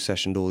who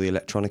sessioned all the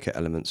electronica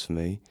elements for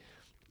me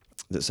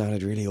that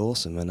sounded really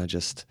awesome. And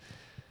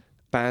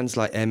bands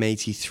like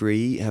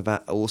M83 have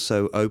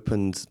also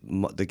opened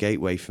the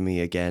gateway for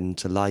me again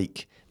to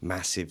like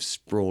massive,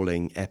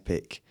 sprawling,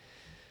 epic.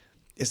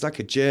 It's like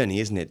a journey,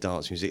 isn't it,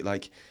 dance music?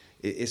 Like,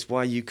 it's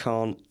why you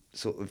can't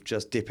sort of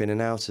just dip in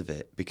and out of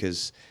it,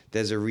 because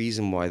there's a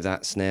reason why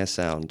that snare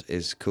sound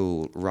is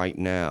cool right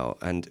now,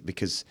 and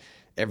because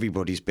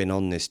everybody's been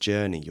on this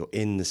journey. You're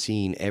in the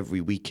scene every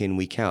week in,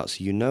 week out,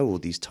 so you know all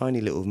these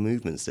tiny little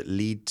movements that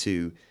lead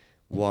to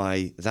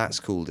why that's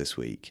cool this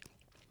week.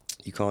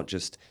 You can't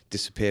just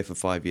disappear for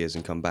 5 years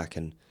and come back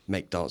and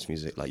make dance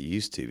music like you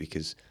used to,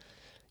 because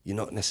you're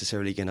not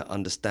necessarily going to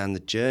understand the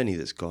journey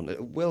that's gone.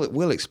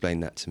 Will explain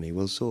that to me.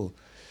 Will Saw,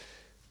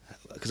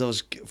 because I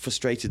was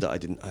frustrated that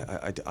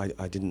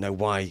I didn't know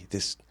why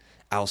this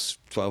Al's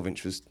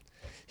 12-inch was.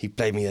 He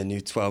played me a new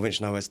 12-inch,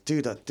 and I was,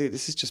 dude,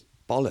 this is just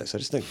bollocks. I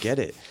just don't get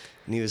it.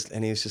 And he was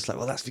just like,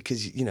 well, that's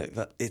because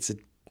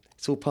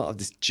it's all part of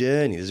this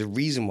journey. There's a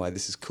reason why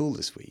this is cool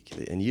this week,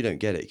 and you don't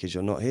get it because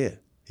you're not here.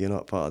 You're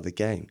not part of the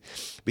game.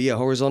 But yeah,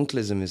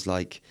 Horizontalism is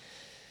like,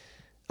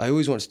 I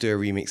always wanted to do a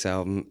remix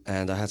album,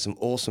 and I had some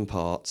awesome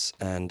parts,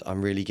 and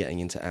I'm really getting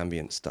into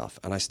ambient stuff.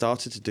 And I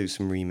started to do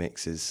some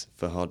remixes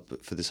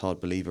for this Hard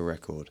Believer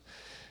record,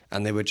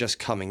 and they were just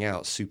coming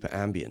out super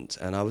ambient,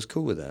 and I was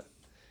cool with it.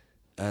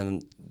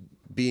 And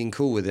being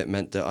cool with it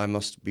meant that I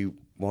must be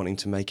wanting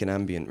to make an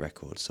ambient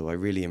record, so I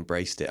really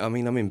embraced it. I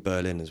mean, I'm in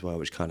Berlin as well,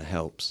 which kind of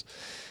helps.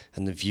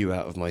 And the view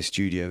out of my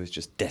studio is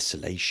just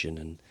desolation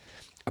and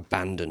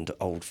abandoned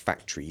old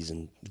factories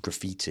and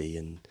graffiti,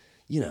 and,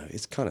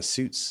 it kind of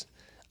suits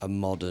a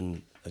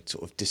modern, a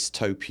sort of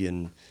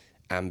dystopian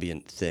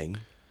ambient thing.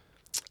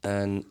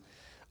 And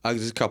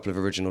There's a couple of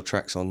original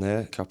tracks on there,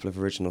 a couple of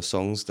original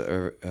songs that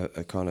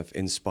are kind of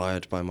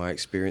inspired by my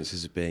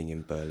experiences of being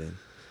in Berlin.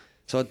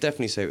 So I'd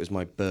definitely say it was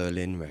my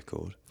Berlin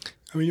record.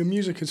 I mean, your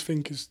music, I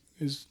think,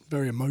 is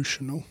very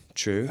emotional.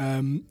 True.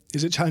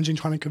 Is it challenging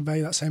trying to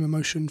convey that same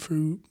emotion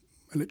through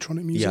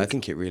electronic music? Yeah, I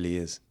think it really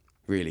is.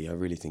 Really, I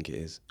really think it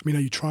is. I mean,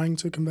 are you trying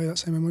to convey that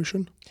same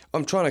emotion?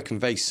 I'm trying to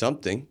convey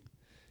something.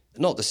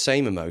 Not the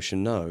same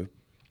emotion, no,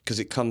 because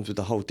it comes with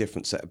a whole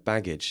different set of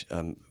baggage.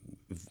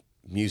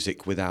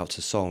 Music without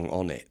a song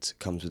on it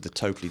comes with a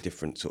totally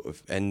different sort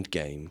of end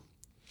game.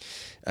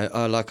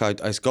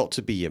 It's got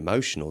to be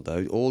emotional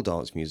though. All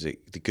dance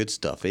music, the good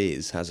stuff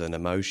has an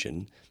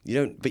emotion.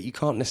 But you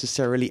can't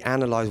necessarily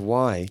analyse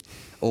why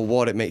or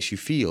what it makes you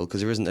feel,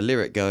 because there isn't a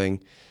lyric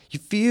going, you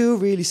feel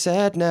really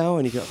sad now,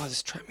 and you go, oh,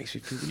 this track makes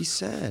me feel really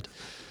sad.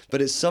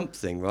 But it's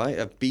something, right?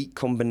 A beat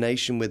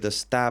combination with a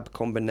stab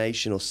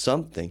combination or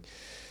something.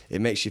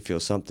 It makes you feel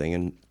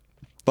something.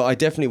 But I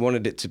definitely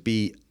wanted it to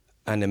be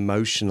an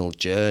emotional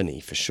journey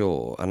for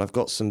sure. And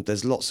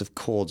there's lots of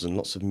chords and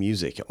lots of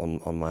music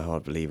on my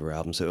Hard Believer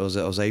album. So I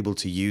was able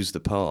to use the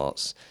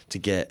parts to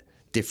get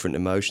different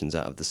emotions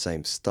out of the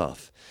same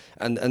stuff.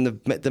 And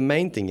the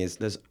main thing is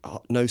there's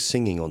no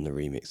singing on the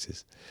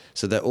remixes.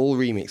 So they're all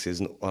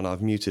remixes, and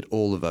I've muted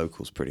all the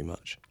vocals pretty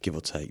much, give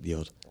or take the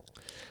odd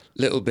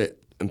little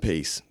bit and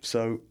piece.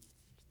 So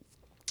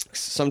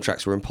some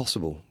tracks were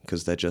impossible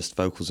because they're just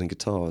vocals and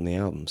guitar on the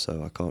album,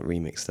 so I can't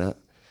remix that.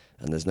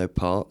 And there's no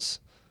parts,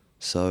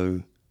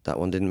 so that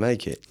one didn't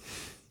make it.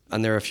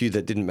 And there are a few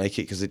that didn't make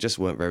it because they just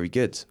weren't very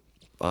good.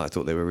 I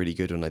thought they were really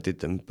good when I did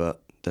them,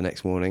 but the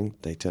next morning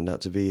they turned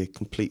out to be a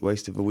complete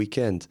waste of a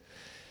weekend.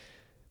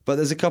 But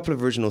there's a couple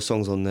of original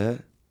songs on there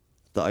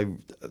that I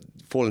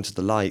Fall Into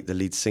the Light, the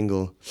lead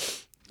single.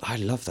 I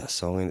love that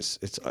song. And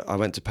I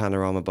went to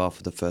Panorama Bar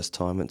for the first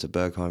time, went to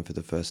Berghain for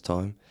the first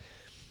time.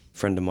 A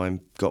friend of mine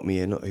got me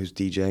in, who's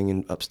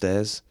DJing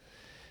upstairs.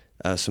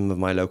 Some of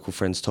my local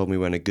friends told me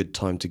when a good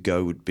time to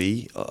go would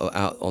be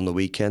out on the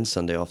weekend.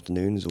 Sunday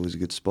afternoon is always a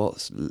good spot.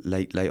 It's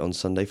late on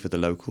Sunday for the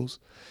locals.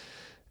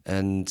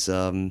 And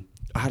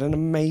I had an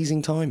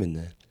amazing time in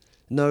there.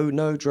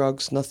 No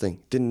drugs,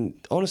 nothing.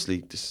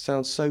 Honestly, this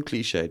sounds so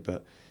cliched,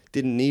 but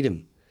didn't need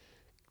them.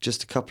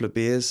 Just a couple of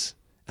beers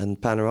and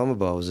Panorama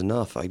Bar was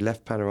enough. I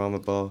left Panorama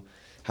Bar,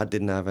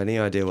 didn't have any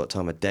idea what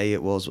time of day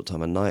it was, what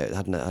time of night. I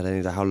hadn't had any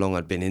idea how long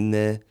I'd been in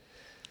there.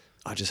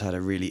 I just had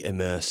a really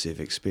immersive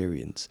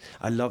experience.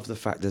 I love the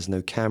fact there's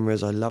no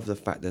cameras. I love the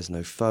fact there's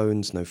no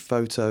phones, no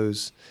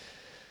photos.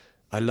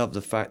 I love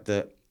the fact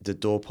that the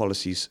door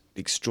policy's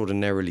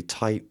extraordinarily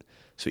tight.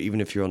 So even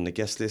if you're on the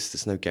guest list,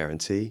 there's no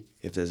guarantee.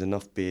 If there's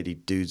enough beardy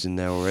dudes in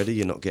there already,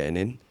 you're not getting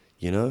in,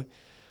 you know?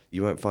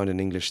 You won't find an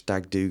English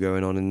stag do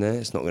going on in there.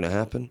 It's not going to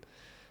happen.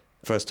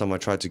 First time I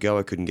tried to go,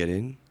 I couldn't get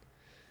in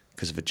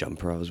because of a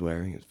jumper I was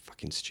wearing. It was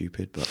fucking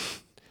stupid.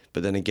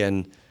 But then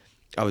again,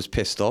 I was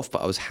pissed off,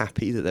 but I was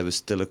happy that there was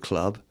still a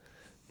club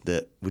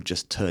that would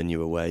just turn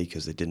you away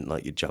because they didn't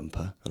like your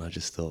jumper. And I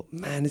just thought,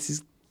 man,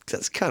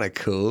 that's kind of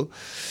cool.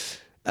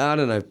 I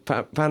don't know.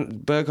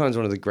 Berghein's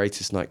one of the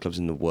greatest nightclubs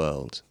in the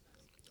world.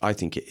 I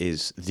think it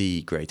is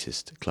the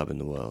greatest club in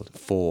the world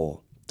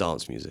for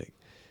dance music.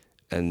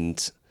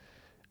 And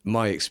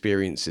my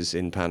experiences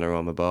in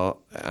Panorama Bar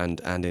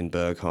and in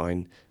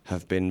Berghain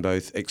have been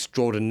both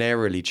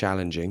extraordinarily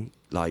challenging,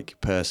 like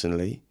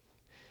personally,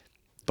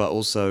 but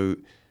also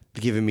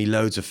given me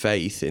loads of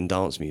faith in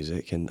dance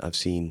music. And I've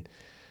seen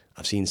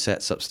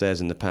sets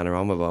upstairs in the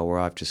Panorama Bar where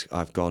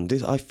I've gone,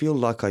 I feel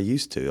like I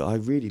used to. I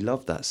really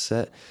love that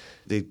set.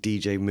 The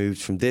DJ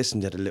moved from this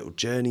and had a little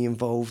journey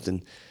involved,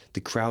 and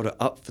the crowd are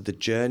up for the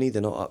journey.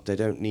 They're not up. They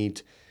don't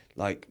need,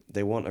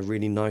 they want a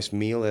really nice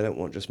meal. They don't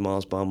want just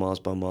Mars bar.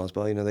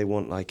 You know, they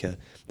want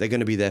they're going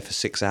to be there for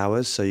 6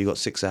 hours. So you got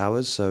 6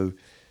 hours. So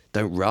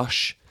don't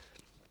rush.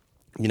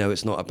 You know,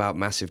 it's not about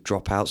massive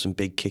dropouts and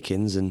big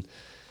kick-ins, and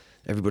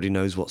everybody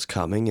knows what's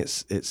coming.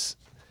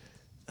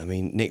 I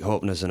mean, Nick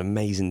Hopner's an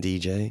amazing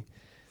DJ,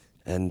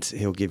 and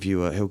he'll give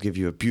you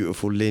a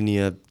beautiful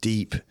linear,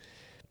 deep.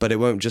 But it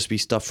won't just be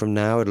stuff from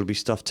now. It'll be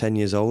stuff 10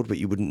 years old, but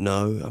you wouldn't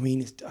know. I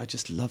mean, I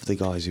just love the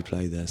guys who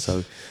play there.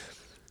 So,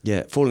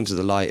 yeah, Fall Into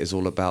the Light is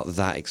all about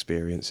that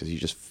experience. As you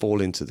just fall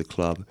into the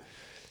club,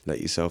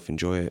 let yourself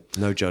enjoy it.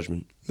 No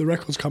judgment. The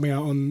record's coming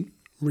out on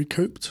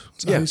Recouped,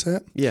 is that how you say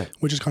it? Yeah.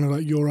 Which is kind of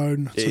like your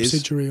own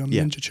subsidiary on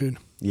Ninja Tune.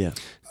 Yeah.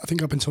 I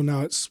think up until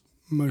now it's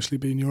mostly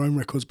been your own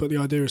records, but the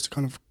idea is to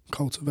kind of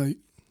cultivate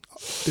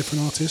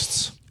different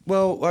artists.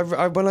 Well,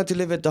 when I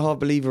delivered the Hard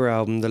Believer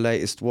album, the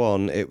latest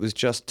one, it was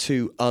just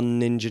too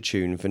un-Ninja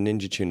Tune for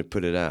Ninja Tune to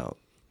put it out.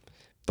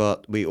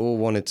 But we all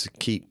wanted to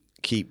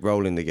keep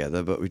rolling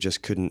together, but we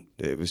just couldn't.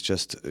 It was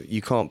just,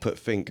 you can't put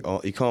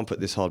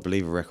this Hard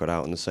Believer record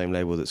out on the same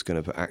label that's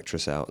going to put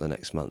Actress out the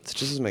next month. It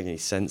just doesn't make any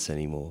sense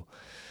anymore.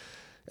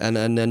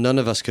 And none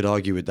of us could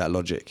argue with that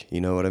logic, you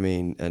know what I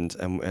mean?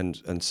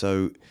 And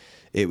so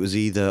it was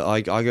either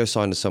I go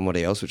sign to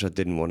somebody else, which I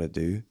didn't want to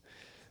do,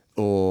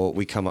 or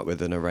we come up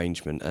with an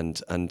arrangement.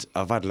 And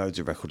I've had loads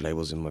of record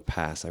labels in my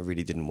past. I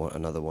really didn't want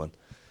another one.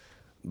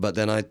 But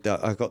then I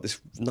got this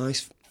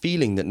nice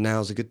feeling that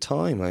now's a good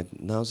time. I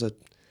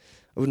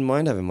wouldn't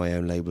mind having my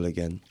own label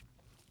again.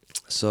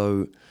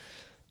 So,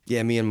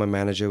 yeah, me and my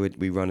manager,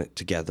 we run it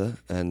together,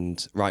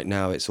 and right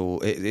now it's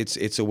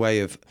a way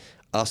of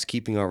us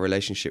keeping our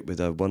relationship with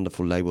a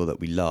wonderful label that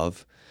we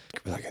love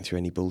without going through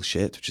any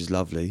bullshit, which is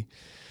lovely.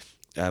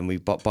 And we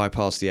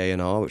bypass the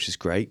A&R, which is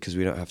great because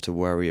we don't have to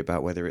worry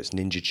about whether it's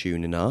Ninja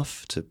Tune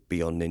enough to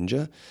be on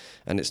Ninja,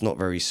 and it's not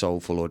very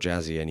soulful or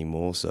jazzy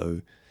anymore.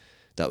 So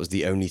that was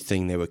the only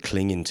thing they were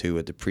clinging to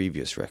at the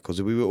previous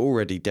records. We were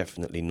already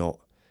definitely not.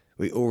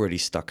 We already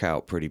stuck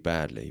out pretty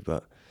badly,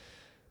 but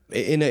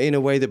in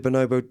a way that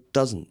Bonobo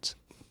doesn't.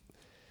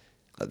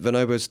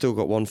 Bonobo's still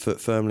got one foot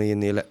firmly in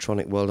the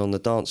electronic world on the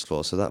dance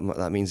floor, so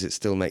that means it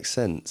still makes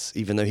sense,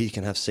 even though he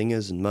can have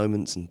singers and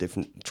moments and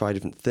try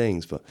different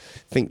things, but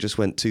Fink just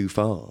went too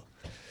far.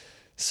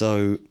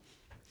 So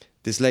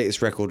this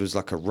latest record was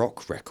like a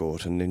rock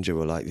record, and Ninja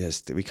were like,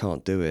 yes, we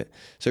can't do it.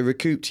 So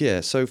Recouped, yeah,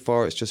 so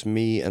far it's just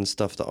me and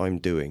stuff that I'm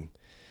doing.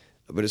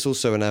 But it's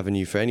also an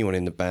avenue for anyone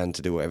in the band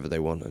to do whatever they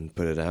want and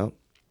put it out.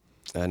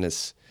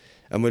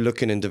 And we're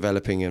looking and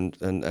developing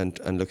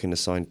and looking to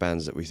sign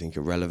bands that we think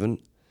are relevant.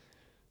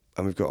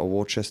 And we've got a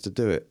war chest to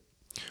do it.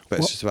 But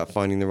it's just about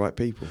finding the right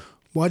people.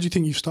 Why do you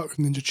think you've stuck with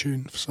Ninja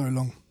Tune for so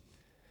long?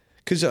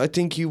 Because I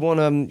think you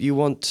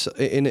want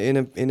in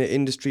an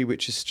industry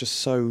which is just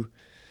so,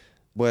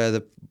 where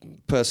the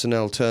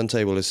personnel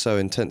turntable is so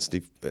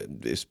intensely,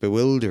 it's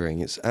bewildering.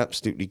 It's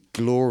absolutely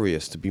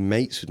glorious to be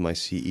mates with my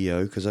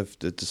CEO, because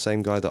the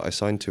same guy that I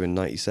signed to in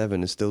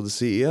 '97 is still the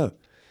CEO.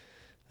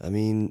 I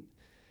mean,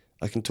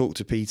 I can talk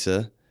to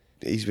Peter.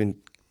 He's been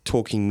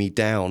talking me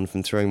down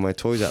from throwing my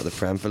toys out of the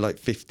pram for like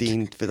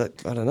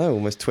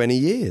almost 20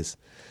 years.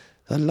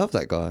 I love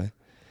that guy.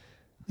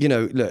 You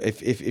know, look,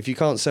 if you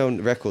can't sell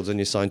records and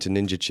you're signed to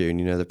Ninja Tune,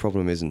 you know, the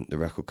problem isn't the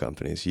record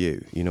company, it's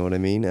you. You know what I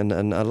mean? And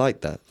I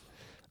like that.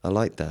 I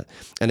like that.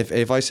 And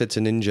if I said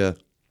to Ninja,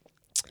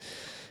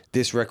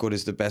 this record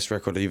is the best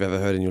record you've ever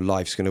heard in your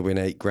life, it's going to win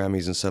 8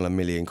 Grammys and sell 1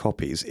 million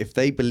copies, if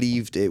they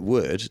believed it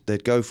would,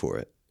 they'd go for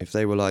it. If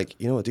they were like,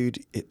 you know what,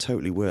 dude, it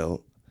totally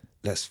will,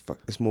 let's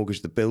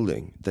mortgage the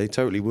building, they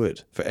totally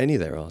would, for any of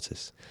their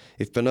artists.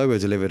 If Bonobo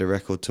delivered a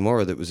record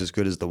tomorrow that was as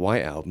good as the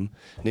White Album,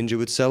 Ninja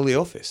would sell The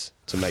Office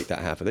to make that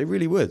happen. They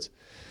really would.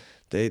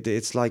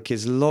 It's like,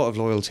 it's a lot of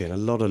loyalty and a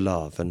lot of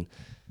love. And,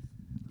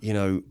 you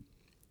know,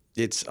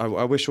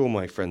 I wish all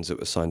my friends that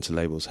were signed to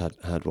labels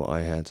had what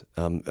I had.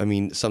 I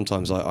mean,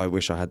 sometimes I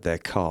wish I had their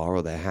car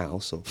or their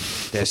house or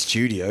their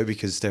studio,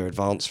 because their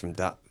advance from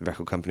that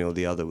record company or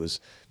the other was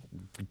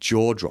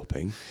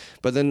jaw-dropping.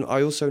 But then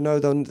I also know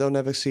they'll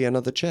never see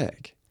another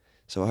check.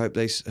 So I hope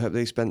they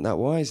spent that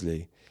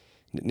wisely.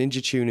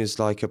 Ninja Tune is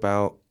like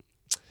about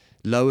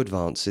low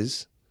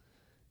advances,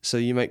 so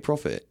you make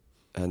profit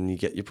and you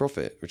get your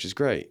profit, which is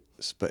great.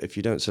 But if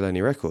you don't sell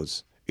any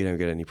records, you don't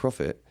get any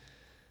profit.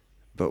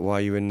 But why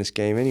are you in this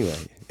game anyway?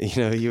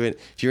 You know,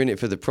 if you're in it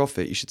for the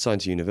profit, you should sign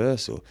to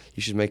Universal.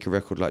 You should make a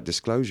record like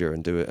Disclosure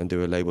and do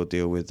a label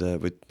deal with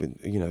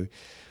you know,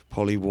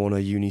 Polly, Warner,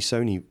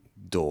 Sony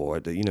door.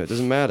 You know, it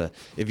doesn't matter.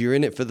 If you're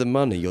in it for the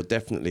money, you're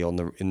definitely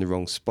in the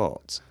wrong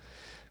spot.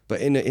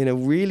 But in a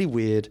really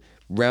weird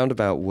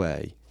roundabout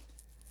way,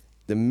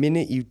 the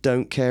minute you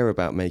don't care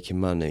about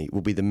making money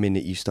will be the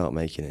minute you start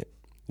making it.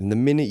 And the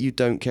minute you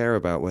don't care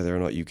about whether or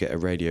not you get a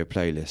radio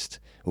playlist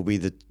will be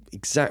the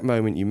exact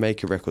moment you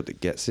make a record that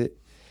gets it.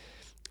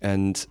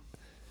 And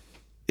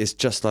it's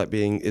just like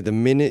being the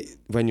minute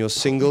when you're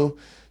single,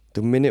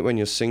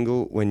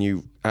 when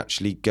you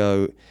actually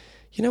go,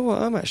 you know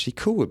what, I'm actually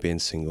cool with being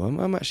single.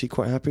 I'm actually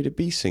quite happy to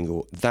be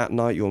single. That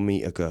night you'll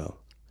meet a girl.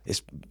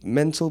 It's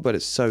mental, but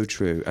it's so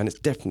true. And it's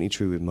definitely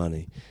true with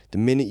money. The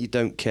minute you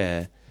don't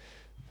care,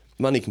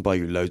 money can buy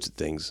you loads of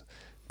things.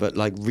 But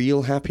like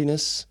real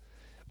happiness,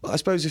 I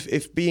suppose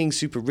if being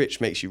super rich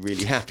makes you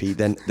really happy,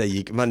 then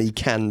money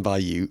can buy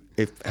you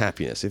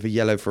happiness. If a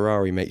yellow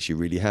Ferrari makes you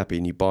really happy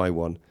and you buy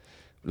one,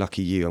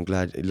 lucky you.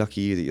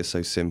 Lucky you that you're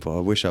so simple.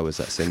 I wish I was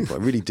that simple. I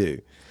really do.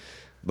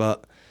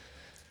 But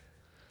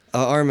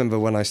I remember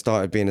when I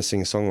started being a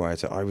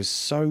singer-songwriter, I was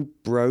so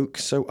broke,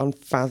 so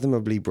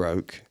unfathomably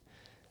broke,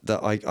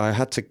 that I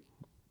had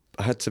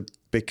to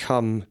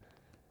become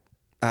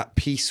at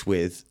peace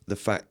with the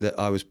fact that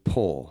I was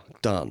poor,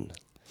 done.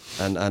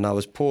 And I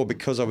was poor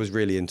because I was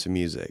really into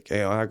music. You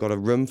know, I got a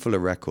room full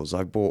of records.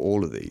 I bought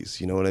all of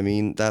these. You know what I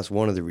mean? That's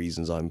one of the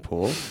reasons I'm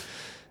poor.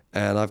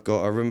 And I've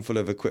got a room full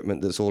of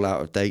equipment that's all out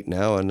of date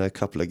now and a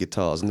couple of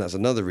guitars. And that's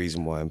another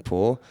reason why I'm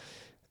poor.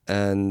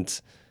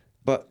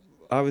 But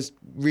I was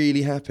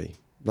really happy,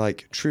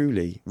 like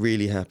truly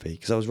really happy,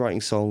 because I was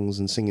writing songs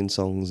and singing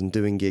songs and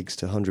doing gigs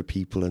to 100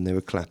 people and they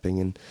were clapping.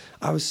 And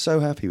I was so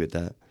happy with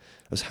that.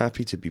 I was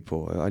happy to be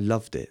poor. I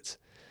loved it.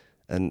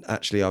 And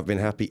actually, I've been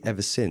happy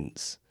ever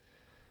since.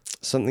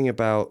 Something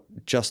about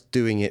just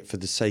doing it for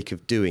the sake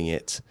of doing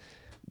it.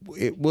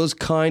 It was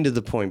kind of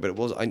the point, but it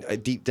was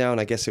deep down,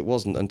 I guess it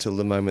wasn't until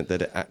the moment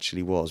that it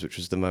actually was, which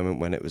was the moment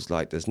when it was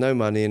like, there's no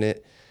money in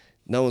it,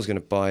 no one's going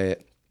to buy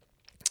it,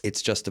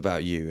 it's just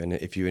about you, and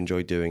if you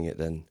enjoy doing it,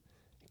 then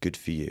good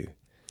for you.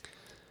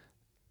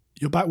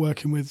 You're back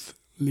working with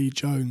Lee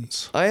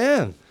Jones. I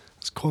am.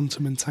 It's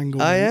Quantum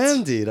Entanglement. I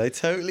am, dude. I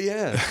totally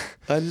am.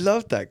 I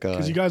love that guy.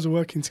 Because you guys were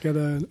working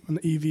together on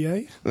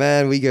EVA.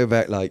 Man, we go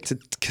back like to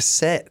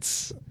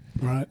cassettes.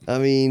 Right. I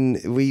mean,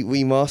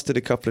 we mastered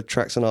a couple of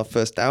tracks on our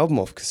first album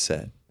off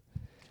cassette.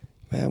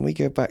 Man, we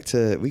go back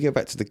to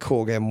the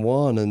Korg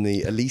M1 and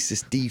the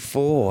Alesis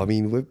D4. I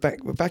mean, we're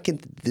back in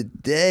the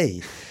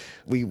day.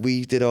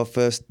 We did our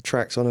first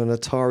tracks on an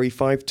Atari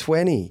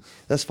 520.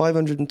 That's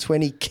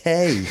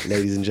 520K,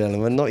 ladies and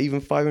gentlemen, not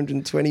even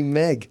 520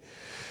 meg.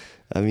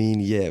 I mean,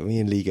 yeah, me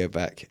and Lee go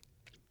back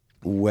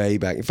way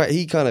back. In fact,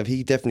 he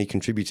definitely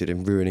contributed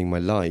in ruining my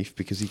life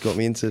because he got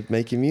me into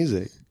making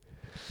music.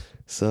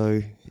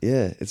 So,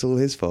 yeah, it's all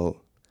his fault.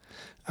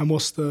 And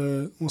what's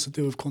the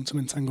deal with Quantum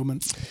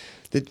Entanglement?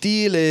 The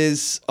deal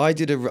is I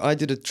did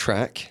a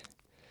track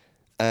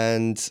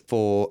and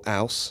for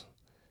Aus.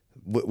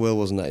 Will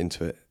wasn't that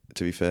into it,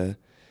 to be fair.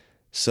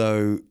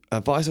 So,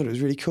 but I thought it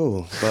was really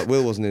cool. But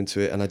Will wasn't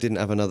into it, and I didn't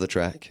have another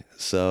track.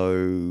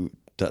 So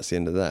that's the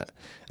end of that.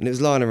 And it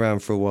was lying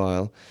around for a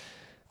while.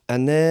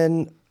 And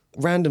then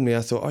randomly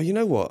I thought, oh, you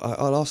know what?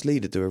 I'll ask Lee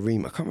to do a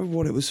remix. I can't remember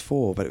what it was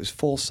for, but it was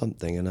for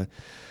something. And I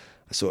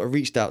sort of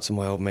reached out to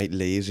my old mate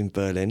Lee, who's in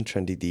Berlin,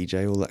 trendy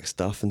DJ, all that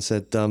stuff, and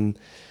said,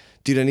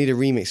 dude, I need a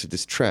remix of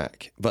this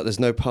track, but there's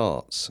no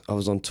parts. I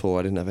was on tour.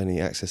 I didn't have any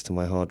access to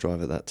my hard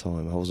drive at that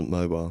time. I wasn't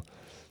mobile.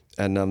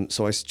 And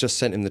so I just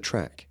sent him the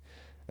track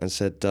and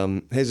said,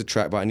 here's a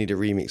track, but I need a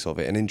remix of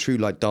it. And in true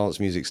like dance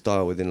music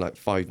style, within like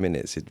 5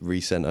 minutes, it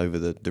resent over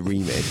the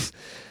remix.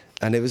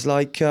 And it was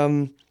like,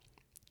 it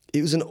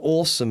was an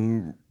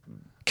awesome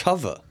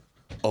cover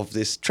of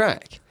this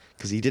track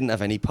because he didn't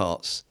have any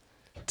parts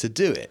to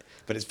do it.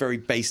 But it's very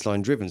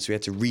bassline driven, so he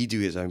had to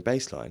redo his own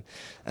bassline.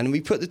 And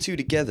we put the two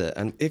together,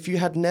 and if you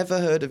had never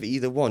heard of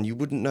either one, you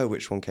wouldn't know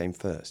which one came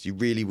first. You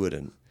really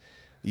wouldn't.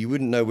 You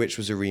wouldn't know which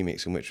was a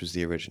remix and which was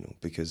the original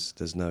because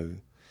there's no...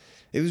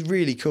 It was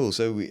really cool.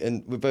 So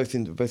we're both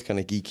kind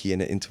of geeky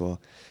into our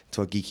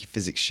geeky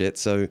physics shit.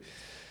 So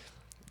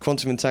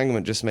Quantum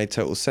Entanglement just made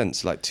total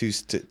sense. Like two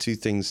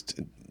things.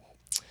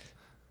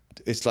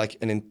 It's like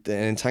an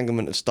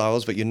entanglement of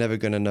styles, but you're never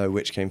going to know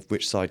which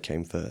side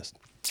came first.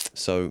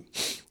 So,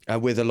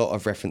 with a lot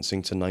of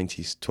referencing to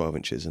 90s 12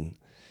 inches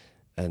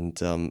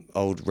and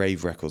old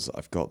rave records that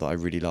I've got that I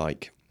really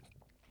like,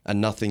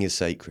 and Nothing Is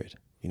Sacred.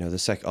 You know,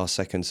 our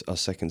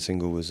second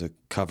single was a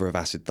cover of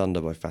Acid Thunder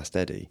by Fast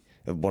Eddie,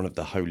 one of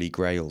the holy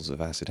grails of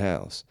acid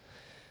house.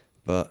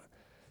 But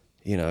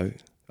you know,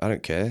 I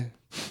don't care.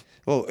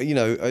 Well, you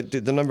know,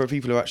 the number of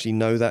people who actually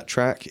know that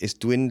track is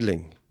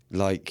dwindling,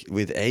 like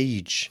with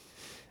age.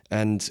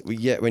 And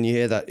yet, when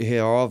you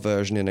hear our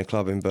version in a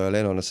club in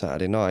Berlin on a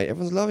Saturday night,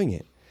 everyone's loving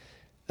it.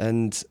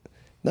 And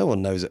no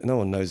one knows it. No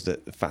one knows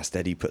that Fast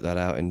Eddie put that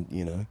out in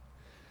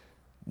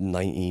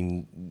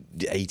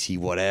 1980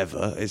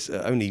 whatever. It's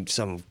only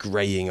some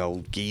greying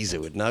old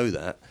geezer would know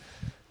that.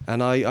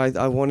 And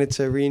I wanted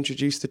to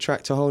reintroduce the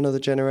track to a whole other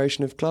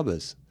generation of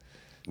clubbers.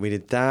 We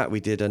did that. We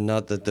did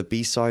another. The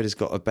B-side has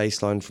got a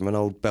bass line from an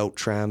old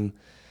Beltram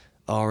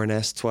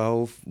RNS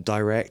 12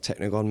 direct,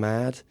 Techno Gone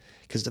Mad.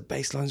 Because the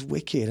bass line's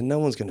wicked and no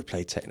one's going to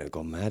play Techno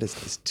Gone Mad.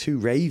 It's too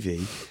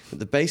ravey, but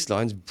the bass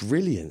line's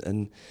brilliant.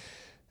 And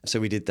so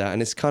we did that.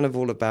 And it's kind of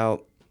all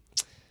about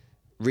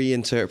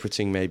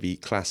reinterpreting maybe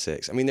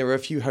classics. I mean, there are a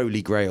few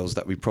holy grails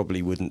that we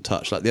probably wouldn't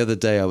touch. Like the other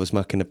day I was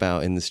mucking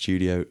about in the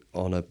studio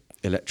on a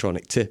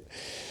electronic tip.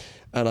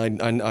 And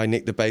I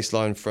nicked the bass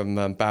line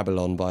from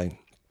Babylon by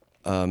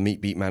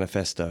Meat Beat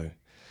Manifesto,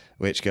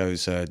 which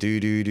goes do do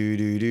do do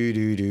do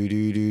do do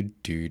do do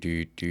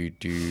do do do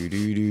do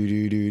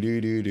do do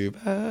do do do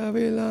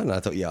Babylon. I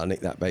thought, yeah, I'll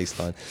nick that bass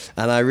line,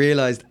 and I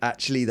realised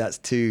actually that's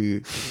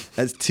too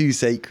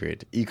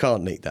sacred. You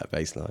can't nick that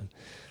bass line.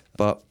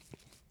 But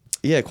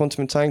yeah,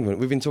 Quantum Entanglement.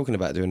 We've been talking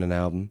about doing an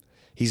album.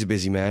 He's a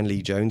busy man,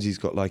 Lee Jones. He's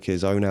got like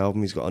his own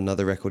album. He's got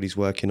another record he's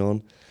working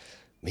on.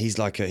 He's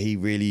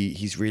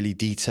really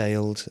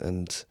detailed,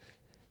 and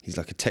he's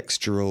like a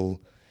textural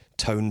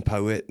tone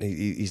poet.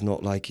 He's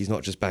not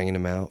just banging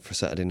them out for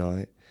Saturday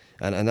night,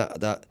 and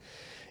that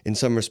in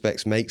some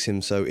respects makes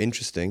him so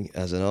interesting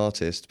as an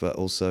artist, but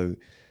also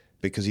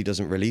because he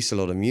doesn't release a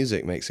lot of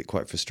music makes it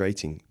quite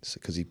frustrating,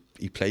 because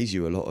he plays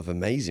you a lot of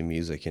amazing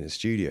music in his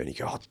studio and you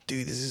go, oh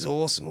dude, this is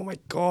awesome, oh my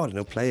god, and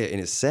he'll play it in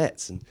his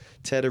sets and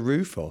tear the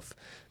roof off,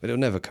 but it'll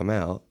never come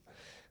out.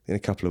 In a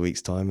couple of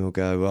weeks' time, he'll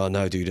go, oh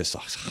no, dude, I'm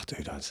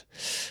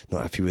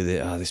not happy with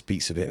it, this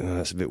beat's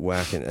that's a bit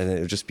whack, and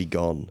it'll just be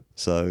gone.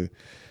 So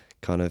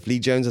kind of Lee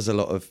Jones has a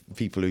lot of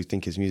people who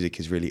think his music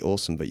is really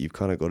awesome, but you've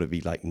kind of got to be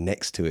like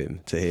next to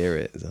him to hear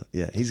it. So,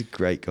 yeah, he's a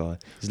great guy.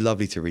 It's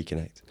lovely to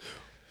reconnect.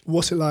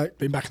 What's it like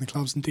being back in the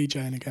clubs and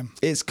DJing again?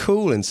 It's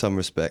cool in some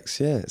respects.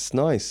 Yeah, it's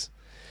nice.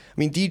 I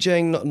mean,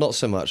 DJing not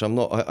so much.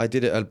 I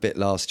did it a bit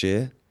last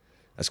year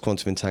as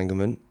Quantum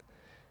Entanglement,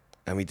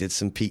 and we did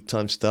some peak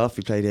time stuff.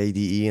 We played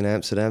ADE in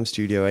Amsterdam,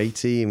 Studio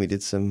 80, and we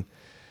did some,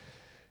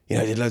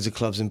 did loads of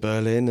clubs in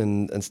Berlin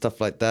and stuff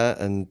like that.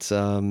 And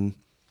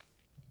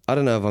I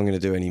don't know if I'm going to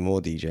do any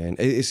more DJing.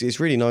 It's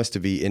really nice to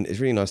be in. It's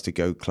really nice to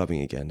go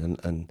clubbing again,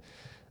 and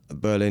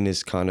Berlin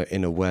is kind of,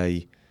 in a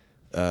way,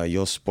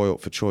 you're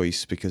spoilt for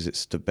choice because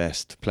it's the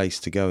best place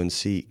to go and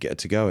get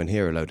to go and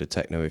hear a load of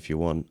techno if you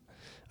want,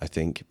 I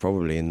think,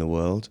 probably in the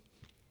world.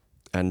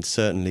 And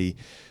certainly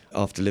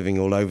after living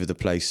all over the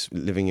place,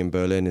 living in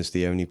Berlin is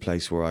the only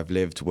place where I've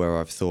lived where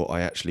I've thought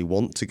I actually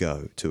want to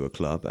go to a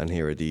club and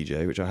hear a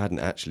DJ, which I hadn't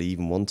actually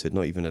even wanted,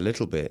 not even a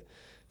little bit,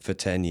 for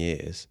 10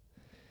 years.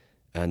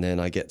 And then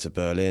I get to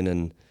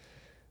Berlin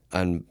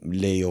and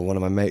Lee or one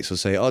of my mates will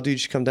say, oh, dude, you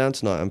should come down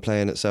tonight. I'm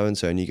playing at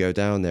so-and-so. And you go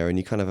down there and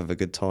you kind of have a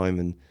good time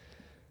and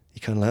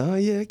you're kind of like, oh,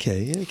 yeah,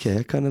 okay,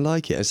 I kind of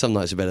like it. And some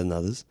nights are better than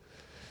others.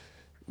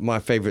 My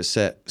favourite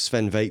set,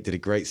 Sven Väth did a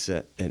great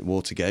set at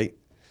Watergate,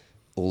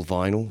 all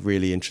vinyl,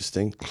 really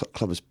interesting.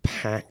 Club was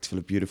packed full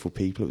of beautiful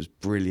people. It was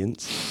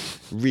brilliant,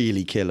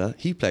 really killer.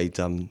 He played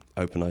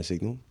Open Eye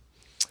Signal.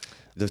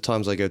 The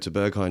times I go to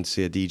Berghain to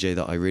see a DJ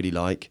that I really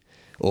like,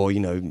 or,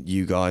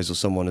 you guys or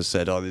someone has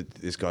said, oh,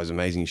 this guy's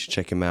amazing, you should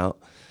check him out.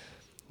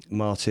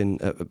 Martin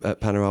at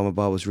Panorama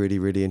Bar was really,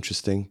 really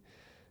interesting.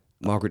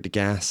 Margaret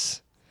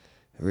Degas,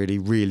 really,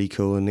 really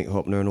cool, and Nick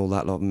Hopner and all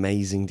that lot,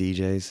 amazing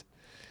DJs.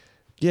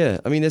 Yeah,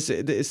 I mean, there's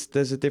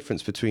a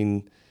difference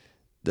between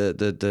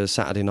the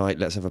Saturday night,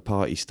 let's have a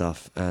party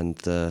stuff, and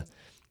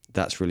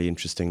that's really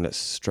interesting, let's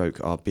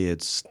stroke our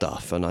beards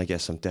stuff, and I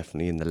guess I'm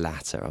definitely in the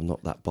latter. I'm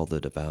not that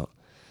bothered about,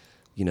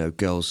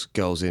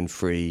 girls in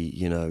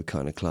free,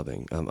 kind of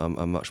clubbing.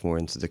 I'm much more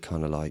into the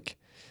kind of like,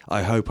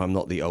 I hope I'm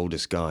not the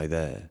oldest guy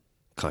there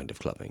kind of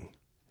clubbing.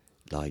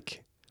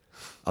 Like,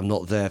 I'm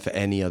not there for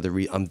any other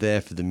I'm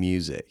there for the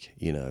music,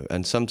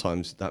 and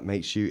sometimes that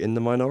makes you in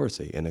the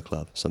minority in a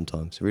club.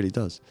 Sometimes it really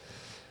does,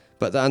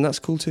 but and that's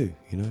cool too.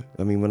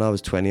 I mean, when I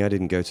was 20, I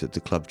didn't go to the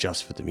club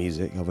just for the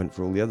music. I went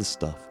for all the other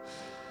stuff.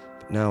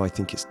 But now I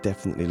think it's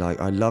definitely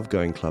like, I love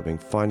going clubbing,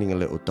 finding a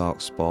little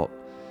dark spot,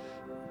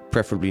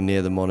 preferably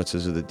near the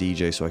monitors of the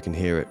DJ so I can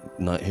hear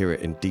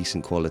it in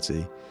decent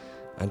quality,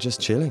 and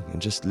just chilling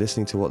and just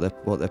listening to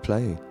what they're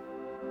playing.